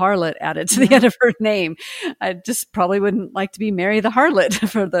has the harlot added to the end of her name. I just probably wouldn't like to be Mary the harlot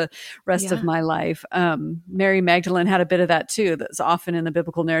for the rest of my life. Mary Magdalene had a bit of that too. That's often in the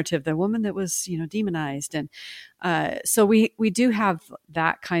biblical narrative, the woman that was, demonized. And so we do have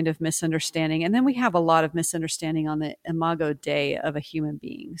that kind of misunderstanding. And then we have a lot of misunderstanding on the imago Dei of a human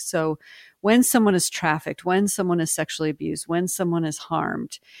being. So when someone is trafficked, when someone is sexually abused, when someone is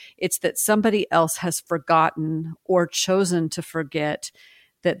harmed, it's that somebody else has forgotten or chosen to forget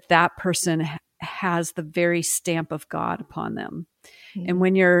that that person has the very stamp of God upon them. Mm-hmm. And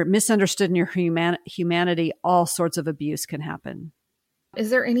when you're misunderstood in your humanity, all sorts of abuse can happen. Is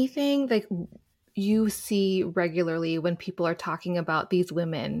there anything like you see regularly when people are talking about these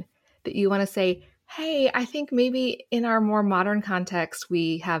women that you want to say, hey, I think maybe in our more modern context,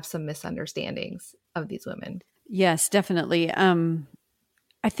 we have some misunderstandings of these women? Yes, definitely.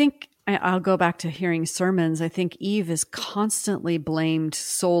 I think I'll go back to hearing sermons. I think Eve is constantly blamed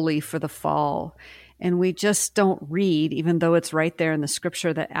solely for the fall. And we just don't read, even though it's right there in the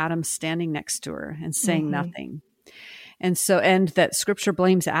scripture, that Adam's standing next to her and saying nothing. And so, and that scripture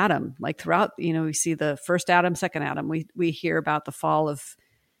blames Adam, like throughout, we see the first Adam, second Adam, we hear about the fall of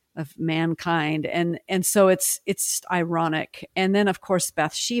mankind. And so it's ironic. And then of course,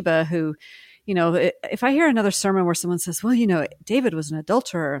 Bathsheba, who, if I hear another sermon where someone says, well, David was an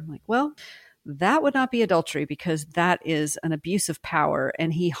adulterer, I'm like, well, that would not be adultery, because that is an abuse of power,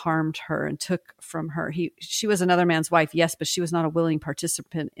 and he harmed her and took from her. She was another man's wife, yes, but she was not a willing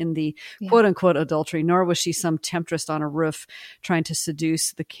participant in the quote unquote adultery, nor was she some temptress on a roof trying to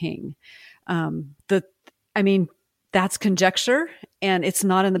seduce the king. That's conjecture, and it's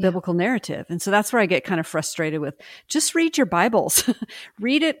not in the biblical narrative. And so that's where I get kind of frustrated with, just read your Bibles,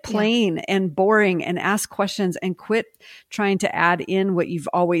 read it plain and boring, and ask questions, and quit trying to add in what you've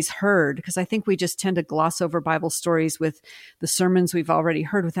always heard. Because I think we just tend to gloss over Bible stories with the sermons we've already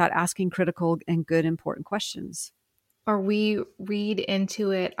heard without asking critical and good, important questions. Or we read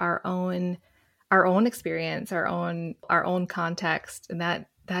into it our own experience, our own context. And that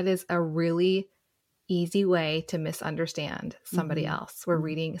is a really easy way to misunderstand somebody else. We're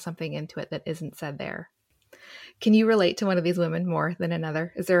reading something into it that isn't said there. Can you relate to one of these women more than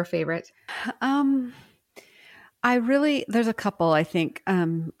another? Is there a favorite? There's a couple, I think.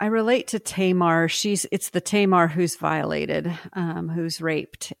 I relate to Tamar. It's the Tamar who's violated, who's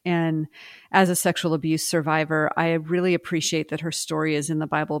raped. And as a sexual abuse survivor, I really appreciate that her story is in the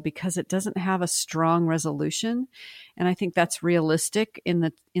Bible, because it doesn't have a strong resolution. And I think that's realistic in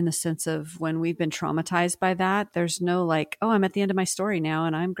the sense of, when we've been traumatized by that, there's no like, oh, I'm at the end of my story now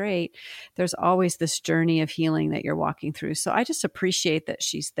and I'm great. There's always this journey of healing that you're walking through. So I just appreciate that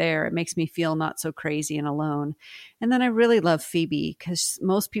she's there. It makes me feel not so crazy and alone. And then I really love Phoebe, because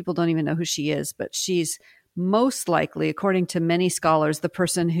most people don't even know who she is, but she's most likely, according to many scholars, the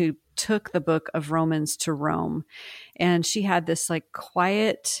person who took the book of Romans to Rome. And she had this like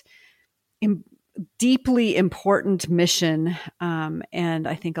quiet, deeply important mission. And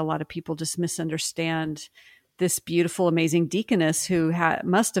I think a lot of people just misunderstand this beautiful, amazing deaconess who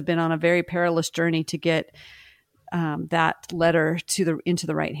must have been on a very perilous journey to get that letter into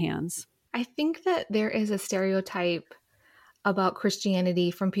the right hands. I think that there is a stereotype about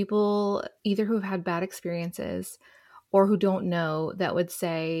Christianity from people either who have had bad experiences or who don't know, that would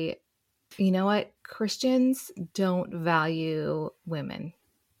say, you know what, Christians don't value women.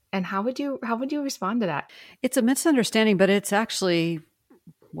 And how would you respond to that? It's a misunderstanding, but it's actually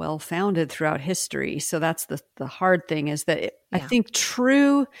well-founded throughout history. So that's the hard thing, is that I think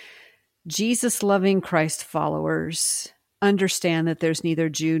true Jesus-loving Christ followers understand that there's neither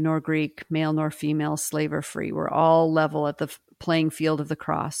Jew nor Greek, male nor female, slave or free. We're all level at the playing field of the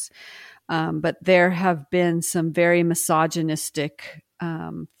cross. But there have been some very misogynistic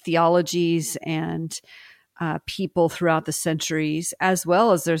theologies and people throughout the centuries, as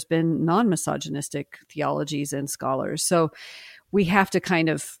well as there's been non-misogynistic theologies and scholars. So we have to kind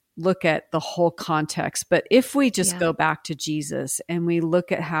of look at the whole context. But if we just go back to Jesus and we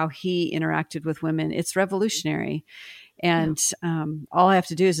look at how he interacted with women, it's revolutionary. And all I have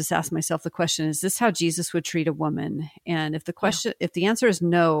to do is just ask myself the question, is this how Jesus would treat a woman? And if the answer is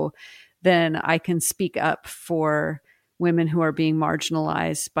no, then I can speak up for women who are being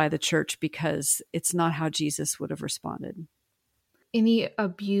marginalized by the church, because it's not how Jesus would have responded. Any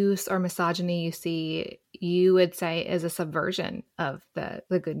abuse or misogyny you see, you would say is a subversion of the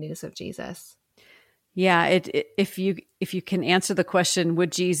good news of Jesus. Yeah, if you can answer the question,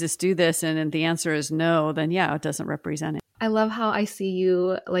 would Jesus do this? And the answer is no, then yeah, it doesn't represent it. I love how I see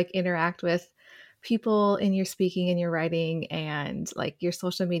you like interact with people in your speaking and your writing, and like your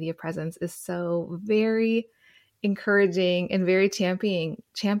social media presence is so very encouraging and very championing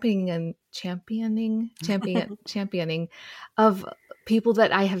of people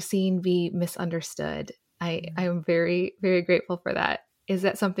that I have seen be misunderstood. I am very, very grateful for that. Is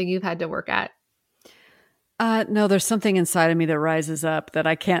that something you've had to work at? No, there's something inside of me that rises up that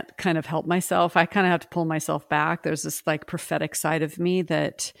I can't kind of help myself. I kind of have to pull myself back. There's this like prophetic side of me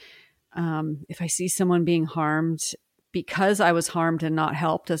that if I see someone being harmed because I was harmed and not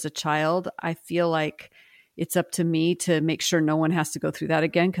helped as a child, I feel like it's up to me to make sure no one has to go through that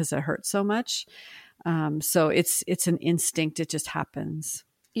again because it hurts so much. So it's an instinct. It just happens.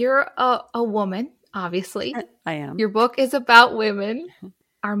 You're a woman, obviously. I am. Your book is about women.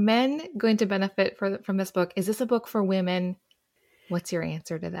 Are men going to benefit from this book? Is this a book for women? What's your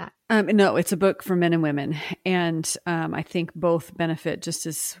answer to that? No, it's a book for men and women. And I think both benefit just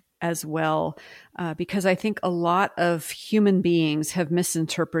as well, because I think a lot of human beings have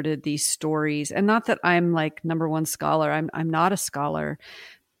misinterpreted these stories. And not that I'm like number one scholar. I'm not a scholar.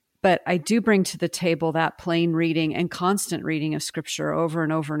 But I do bring to the table that plain reading and constant reading of scripture over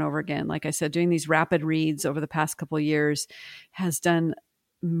and over and over again. Like I said, doing these rapid reads over the past couple of years has done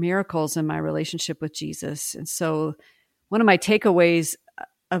miracles in my relationship with Jesus. And so one of my takeaways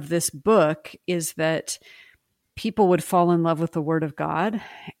of this book is that people would fall in love with the Word of God,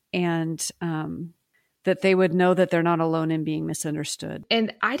 and that they would know that they're not alone in being misunderstood.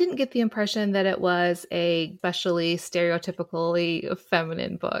 And I didn't get the impression that it was a especially stereotypically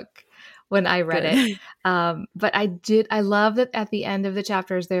feminine book when I read it. But I love that at the end of the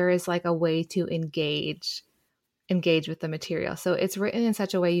chapters, there is like a way to engage with the material. So it's written in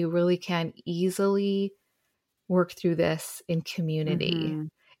such a way you really can easily work through this in community. Mm-hmm.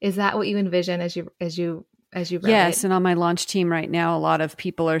 Is that what you envision as you read yes, it? And on my launch team right now, a lot of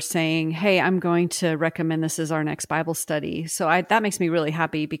people are saying, hey, I'm going to recommend this as our next Bible study. So that makes me really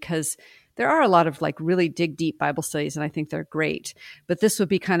happy, because there are a lot of like really dig deep Bible studies, and I think they're great. But this would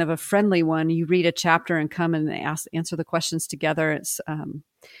be kind of a friendly one. You read a chapter and come and answer the questions together. It's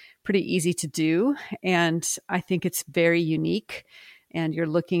pretty easy to do. And I think it's very unique. And you're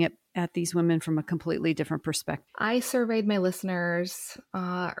looking at these women from a completely different perspective. I surveyed my listeners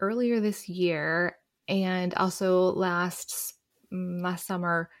earlier this year, and also last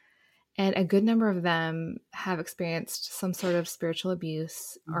summer, and a good number of them have experienced some sort of spiritual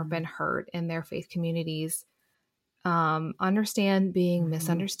abuse or been hurt in their faith communities, understand being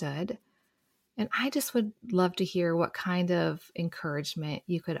misunderstood. And I just would love to hear what kind of encouragement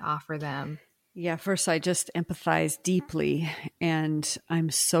you could offer them. Yeah, first, I just empathize deeply, and I'm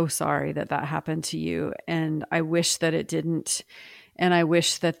so sorry that happened to you. And I wish that it didn't. And I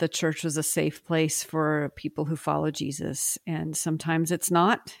wish that the church was a safe place for people who follow Jesus. And sometimes it's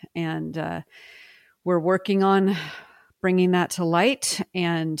not. And we're working on bringing that to light.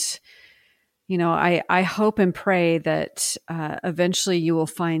 And, you know, I hope and pray that eventually you will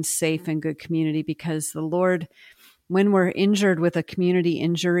find safe and good community, because the Lord, when we're injured with a community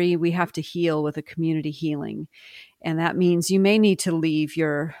injury, we have to heal with a community healing. And that means you may need to leave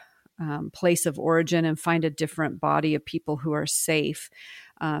your place of origin and find a different body of people who are safe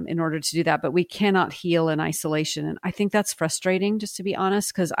in order to do that. But we cannot heal in isolation. And I think that's frustrating, just to be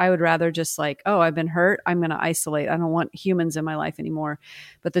honest, because I would rather just like, oh, I've been hurt, I'm going to isolate. I don't want humans in my life anymore.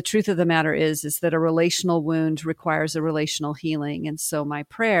 But the truth of the matter is that a relational wound requires a relational healing. And so my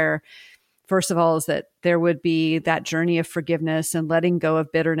prayer, first of all, is that there would be that journey of forgiveness and letting go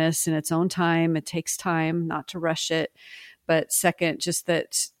of bitterness in its own time. It takes time, not to rush it. But second, just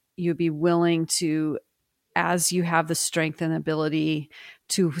that you'd be willing to, as you have the strength and ability,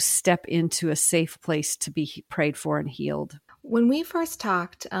 to step into a safe place to be prayed for and healed. When we first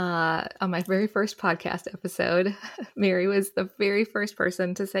talked on my very first podcast episode, Mary was the very first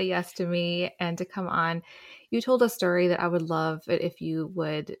person to say yes to me and to come on. You told a story that I would love it if you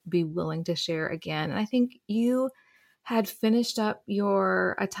would be willing to share again. And I think you had finished up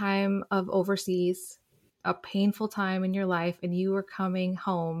a time of overseas, a painful time in your life, and you were coming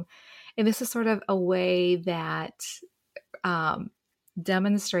home. And this is sort of a way that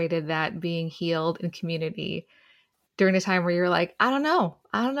demonstrated that being healed in community during a time where you're like, I don't know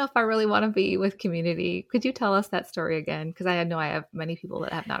if I really want to be with community. Could you tell us that story again? Because I know I have many people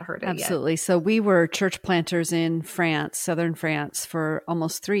that have not heard it yet. Absolutely. So we were church planters in France, southern France, for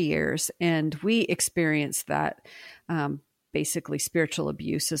almost 3 years. And we experienced that basically spiritual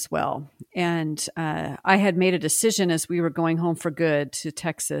abuse as well. And I had made a decision as we were going home for good to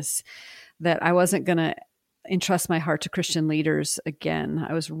Texas that I wasn't going to entrust my heart to Christian leaders again.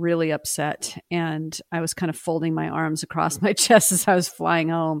 I was really upset, and I was kind of folding my arms across my chest as I was flying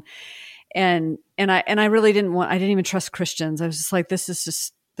home. And I really I didn't even trust Christians. I was just like, this is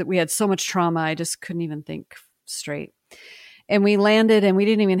just that we had so much trauma. I just couldn't even think straight. And we landed, and we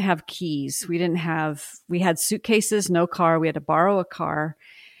didn't even have keys. We had suitcases, no car. We had to borrow a car,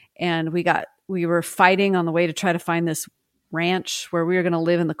 and we were fighting on the way to try to find this ranch where we were going to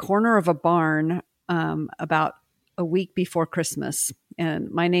live in the corner of a barn, about a week before Christmas.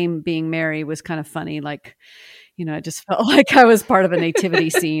 And my name being Mary was kind of funny. Like, I just felt like I was part of a nativity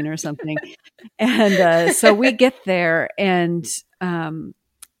scene or something. And so we get there, and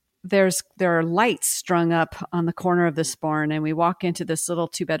there are lights strung up on the corner of this barn, and we walk into this little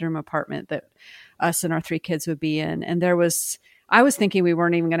 2-bedroom apartment that us and our 3 kids would be in. And I was thinking we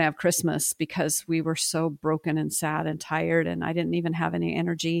weren't even going to have Christmas because we were so broken and sad and tired, and I didn't even have any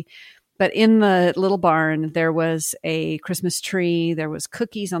energy. But in the little barn, there was a Christmas tree. There was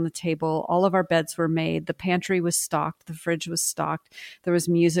cookies on the table. All of our beds were made. The pantry was stocked. The fridge was stocked. There was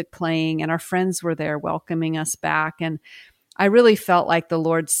music playing, and our friends were there welcoming us back. And I really felt like the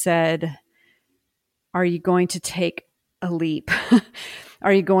Lord said, are you going to take a leap?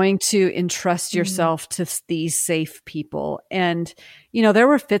 Are you going to entrust yourself to these safe people? And, there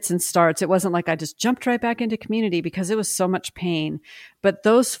were fits and starts. It wasn't like I just jumped right back into community because it was so much pain. But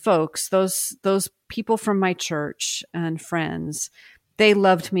those folks, those people from my church and friends, they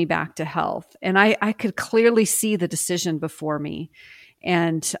loved me back to health. And I could clearly see the decision before me.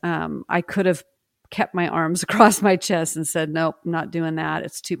 And I could have kept my arms across my chest and said, nope, not doing that.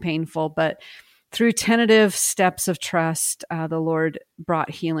 It's too painful. But through tentative steps of trust, the Lord brought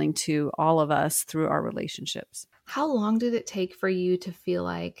healing to all of us through our relationships. How long did it take for you to feel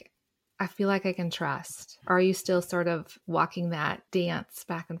like, I feel like I can trust? Or are you still sort of walking that dance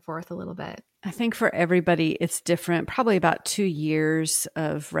back and forth a little bit? I think for everybody, it's different. Probably about 2 years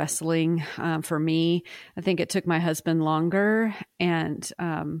of wrestling for me. I think it took my husband longer. And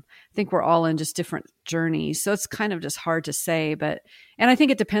I think we're all in just different journeys. So it's kind of just hard to say. And I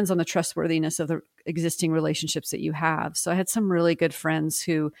think it depends on the trustworthiness of the existing relationships that you have. So I had some really good friends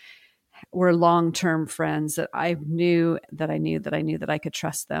who were long-term friends that I knew that I could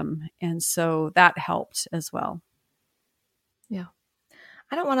trust them. And so that helped as well. Yeah.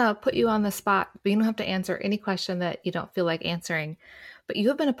 I don't want to put you on the spot, but you don't have to answer any question that you don't feel like answering. But you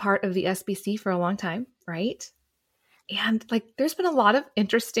have been a part of the SBC for a long time, right? And there's been a lot of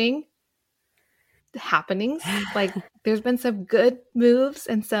interesting happenings. There's been some good moves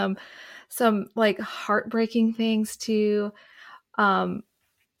and some heartbreaking things too.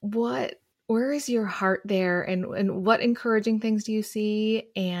 Where is your heart there, and what encouraging things do you see,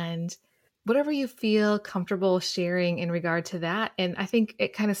 and whatever you feel comfortable sharing in regard to that. And I think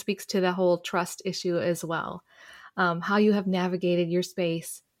it kind of speaks to the whole trust issue as well. How you have navigated your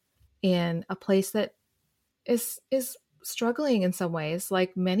space in a place that is struggling in some ways,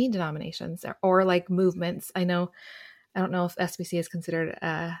 like many denominations or like movements. I don't know if SBC is considered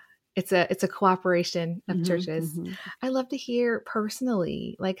it's a cooperation of churches. Mm-hmm. I love to hear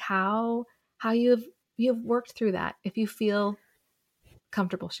personally, how you have worked through that, if you feel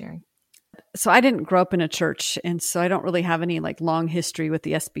comfortable sharing. So I didn't grow up in a church, and so I don't really have any long history with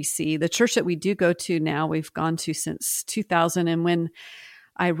the SBC. The church that we do go to now, we've gone to since 2000. And when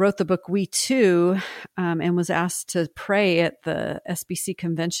I wrote the book We Too, and was asked to pray at the SBC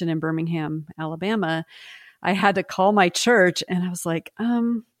convention in Birmingham, Alabama, I had to call my church, and I was like,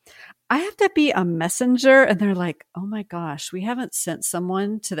 I have to be a messenger. And they're like, oh my gosh, we haven't sent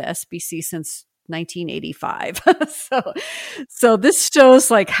someone to the SBC since 1985. So this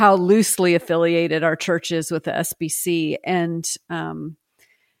shows how loosely affiliated our church is with the SBC. And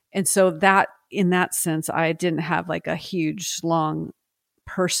so that, in that sense, I didn't have a huge, long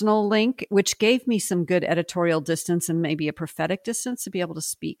personal link, which gave me some good editorial distance and maybe a prophetic distance to be able to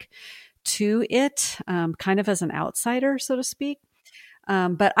speak to it, kind of as an outsider, so to speak.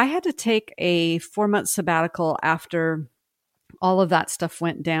 But I had to take a 4-month sabbatical after all of that stuff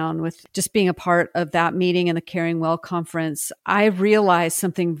went down, with just being a part of that meeting and the Caring Well conference. I realized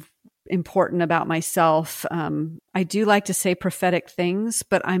something important about myself. I do like to say prophetic things,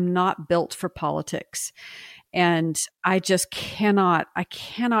 but I'm not built for politics. And I just cannot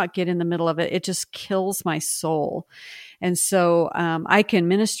get in the middle of it. It just kills my soul. And so I can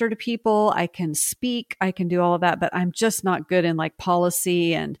minister to people, I can speak, I can do all of that, but I'm just not good in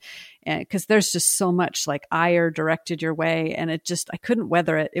policy, and because there's just so much ire directed your way, and I couldn't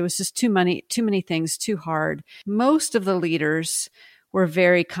weather it. It was just too many things, too hard. Most of the leaders were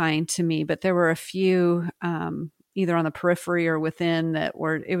very kind to me, but there were a few either on the periphery or within that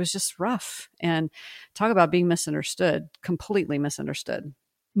were, it was just rough. And talk about being misunderstood, completely misunderstood.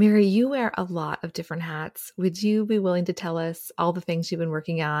 Mary, you wear a lot of different hats. Would you be willing to tell us all the things you've been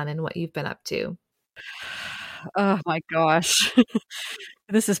working on and what you've been up to? Oh my gosh.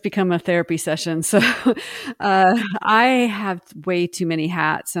 This has become a therapy session. So I have way too many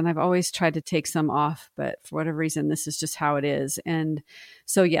hats, and I've always tried to take some off, but for whatever reason, this is just how it is. And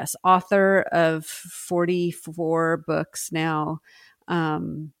so, yes, author of 44 books now.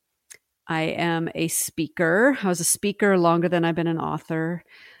 I am a speaker. I was a speaker longer than I've been an author.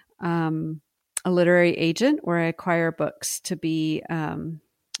 A literary agent, where I acquire books to be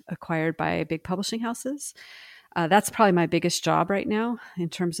acquired by big publishing houses. That's probably my biggest job right now in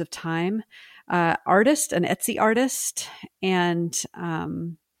terms of time. Artist, an Etsy artist. And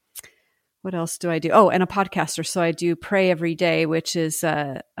what else do I do? Oh, and a podcaster. So I do Pray Every Day, which is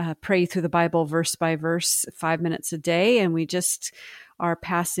pray through the Bible verse by verse, 5 minutes a day. And we just are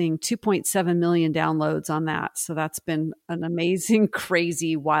passing 2.7 million downloads on that. So that's been an amazing,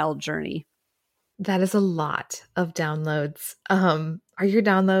 crazy, wild journey. That is a lot of downloads. Are your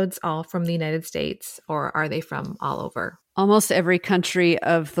downloads all from the United States, or are they from all over? Almost every country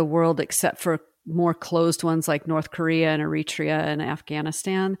of the world except for more closed ones like North Korea and Eritrea and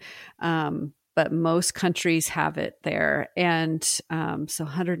Afghanistan. But most countries have it there. And so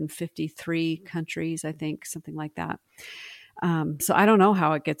 153 countries, I think, something like that. So I don't know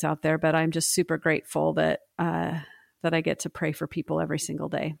how it gets out there, but I'm just super grateful that I get to pray for people every single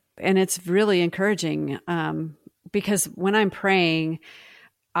day. And it's really encouraging because when I'm praying,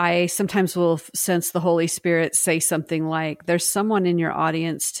 I sometimes will sense the Holy Spirit say something like, there's someone in your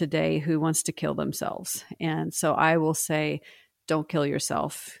audience today who wants to kill themselves. And so I will say, don't kill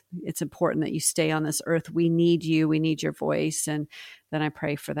yourself. It's important that you stay on this earth. We need you. We need your voice. And then I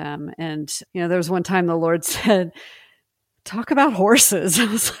pray for them. And, there was one time the Lord said, talk about horses. I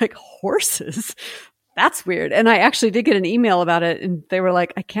was like, horses? That's weird. And I actually did get an email about it, and they were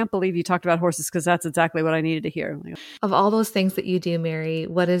like, I can't believe you talked about horses, because that's exactly what I needed to hear. Of all those things that you do, Mary,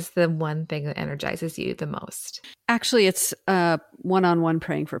 what is the one thing that energizes you the most? Actually, it's one-on-one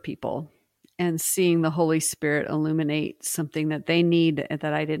praying for people and seeing the Holy Spirit illuminate something that they need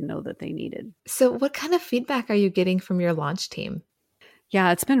that I didn't know that they needed. So what kind of feedback are you getting from your launch team?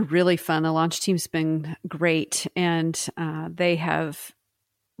 Yeah, it's been really fun. The launch team's been great, and they have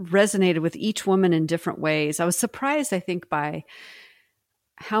resonated with each woman in different ways. I was surprised, I think, by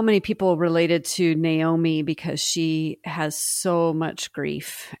how many people related to Naomi, because she has so much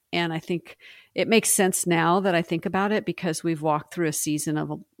grief. And I think it makes sense now that I think about it, because we've walked through a season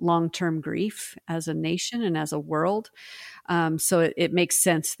of long-term grief as a nation and as a world. So it makes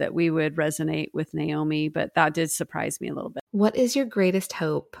sense that we would resonate with Naomi, but that did surprise me a little bit. What is your greatest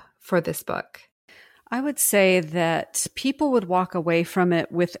hope for this book? I would say that people would walk away from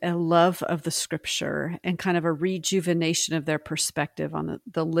it with a love of the scripture and kind of a rejuvenation of their perspective on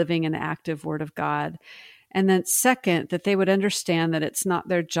the living and active word of God. And then second, that they would understand that it's not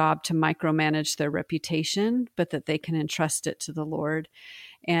their job to micromanage their reputation, but that they can entrust it to the Lord.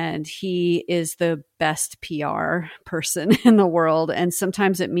 And he is the best PR person in the world. And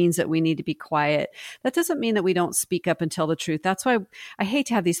sometimes it means that we need to be quiet. That doesn't mean that we don't speak up and tell the truth. That's why I hate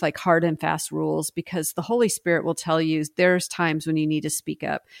to have these like hard and fast rules, because the Holy Spirit will tell you there's times when you need to speak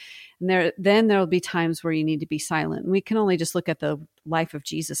up. And then there'll be times where you need to be silent. And we can only just look at the life of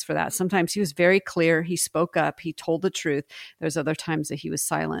Jesus for that. Sometimes he was very clear. He spoke up. He told the truth. There's other times that he was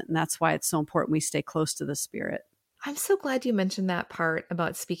silent. And that's why it's so important we stay close to the Spirit. I'm so glad you mentioned that part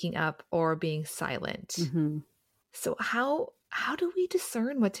about speaking up or being silent. Mm-hmm. So how do we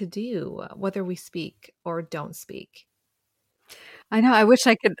discern what to do, whether we speak or don't speak? I know. I wish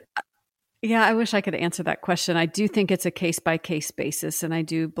I could answer that question. I do think it's a case-by-case basis, and I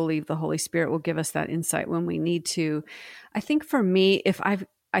do believe the Holy Spirit will give us that insight when we need to. I think for me,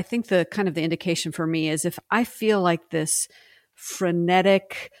 I think the kind of the indication for me is if I feel like this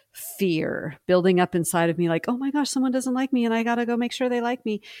frenetic fear building up inside of me, like, oh my gosh, someone doesn't like me and I got to go make sure they like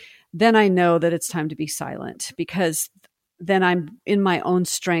me, then I know that it's time to be silent, because then I'm in my own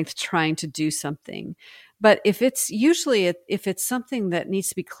strength trying to do something. But if it's something that needs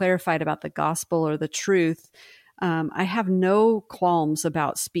to be clarified about the gospel or the truth, I have no qualms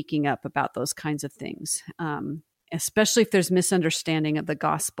about speaking up about those kinds of things. Especially if there's misunderstanding of the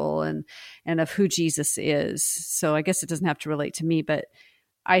gospel and of who Jesus is. So I guess it doesn't have to relate to me, but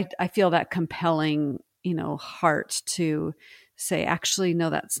I feel that compelling, heart to say, actually, no,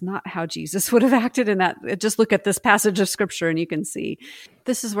 that's not how Jesus would have acted in that. Just look at this passage of scripture and you can see.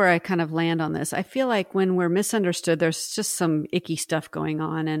 This is where I kind of land on this. I feel like when we're misunderstood, there's just some icky stuff going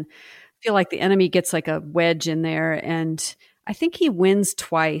on. And feel like the enemy gets like a wedge in there. And I think he wins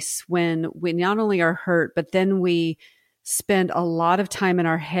twice when we not only are hurt, but then we spend a lot of time in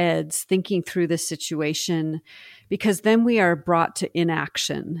our heads thinking through the situation, because then we are brought to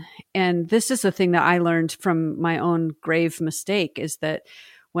inaction. And this is the thing that I learned from my own grave mistake, is that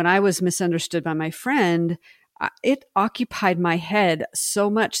when I was misunderstood by my friend, it occupied my head so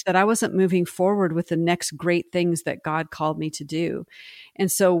much that I wasn't moving forward with the next great things that God called me to do.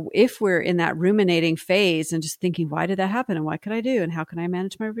 And so if we're in that ruminating phase and just thinking, why did that happen? And what could I do? And how can I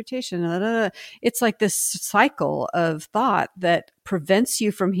manage my reputation? It's like this cycle of thought that prevents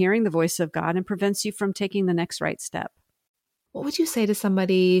you from hearing the voice of God and prevents you from taking the next right step. What would you say to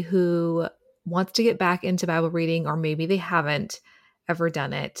somebody who wants to get back into Bible reading, or maybe they haven't ever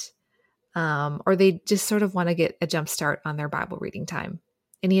done it? Or they just sort of want to get a jump start on their Bible reading time?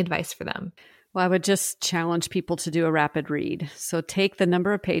 Any advice for them? Well, I would just challenge people to do a rapid read. So take the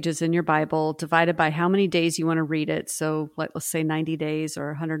number of pages in your Bible divided by how many days you want to read it. So let's say 90 days or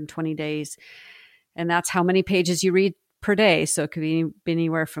 120 days. And that's how many pages you read per day. So it could be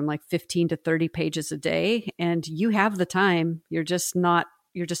anywhere from like 15 to 30 pages a day. And you have the time. You're just on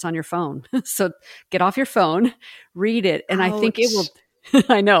your phone. So get off your phone, read it. And Ouch. I think it will...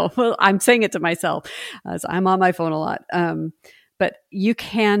 I know. Well, I'm saying it to myself as I'm on my phone a lot. But you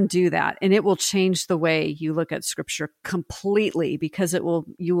can do that, and it will change the way you look at scripture completely, because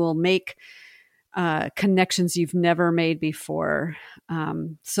you will make connections you've never made before.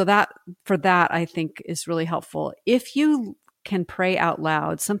 So that I think is really helpful. If you can pray out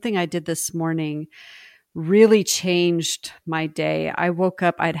loud, something I did this morning really changed my day. I woke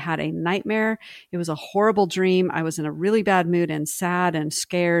up, I'd had a nightmare. It was a horrible dream. I was in a really bad mood and sad and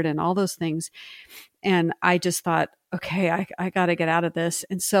scared and all those things. And I just thought, okay, I got to get out of this.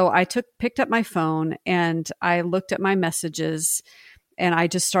 And so I picked up my phone and I looked at my messages, and I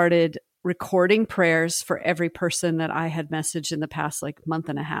just started recording prayers for every person that I had messaged in the past month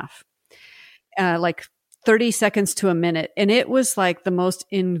and a half. 30 seconds to a minute. And it was like the most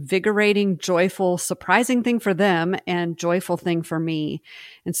invigorating, joyful, surprising thing for them and joyful thing for me.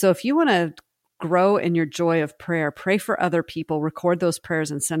 And so if you want to grow in your joy of prayer, pray for other people, record those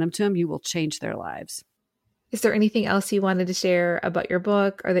prayers and send them to them, you will change their lives. Is there anything else you wanted to share about your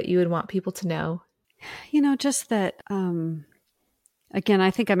book, or that you would want people to know? Just that, again,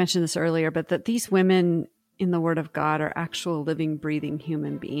 I think I mentioned this earlier, but that these women in the Word of God are actual living, breathing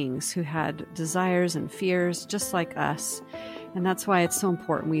human beings who had desires and fears just like us. And that's why it's so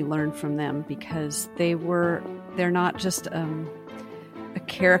important we learn from them, because they're not just a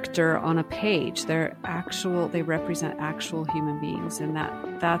character on a page. They represent actual human beings. And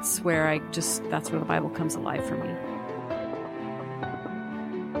that's where the Bible comes alive for me.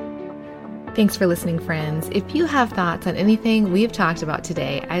 Thanks for listening, friends. If you have thoughts on anything we've talked about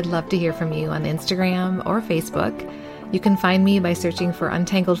today, I'd love to hear from you on Instagram or Facebook. You can find me by searching for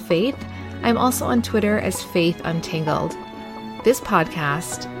Untangled Faith. I'm also on Twitter as Faith Untangled. This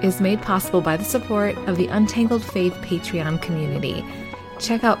podcast is made possible by the support of the Untangled Faith Patreon community.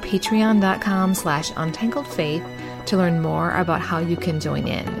 Check out patreon.com/untangledfaith to learn more about how you can join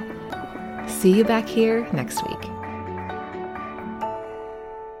in. See you back here next week.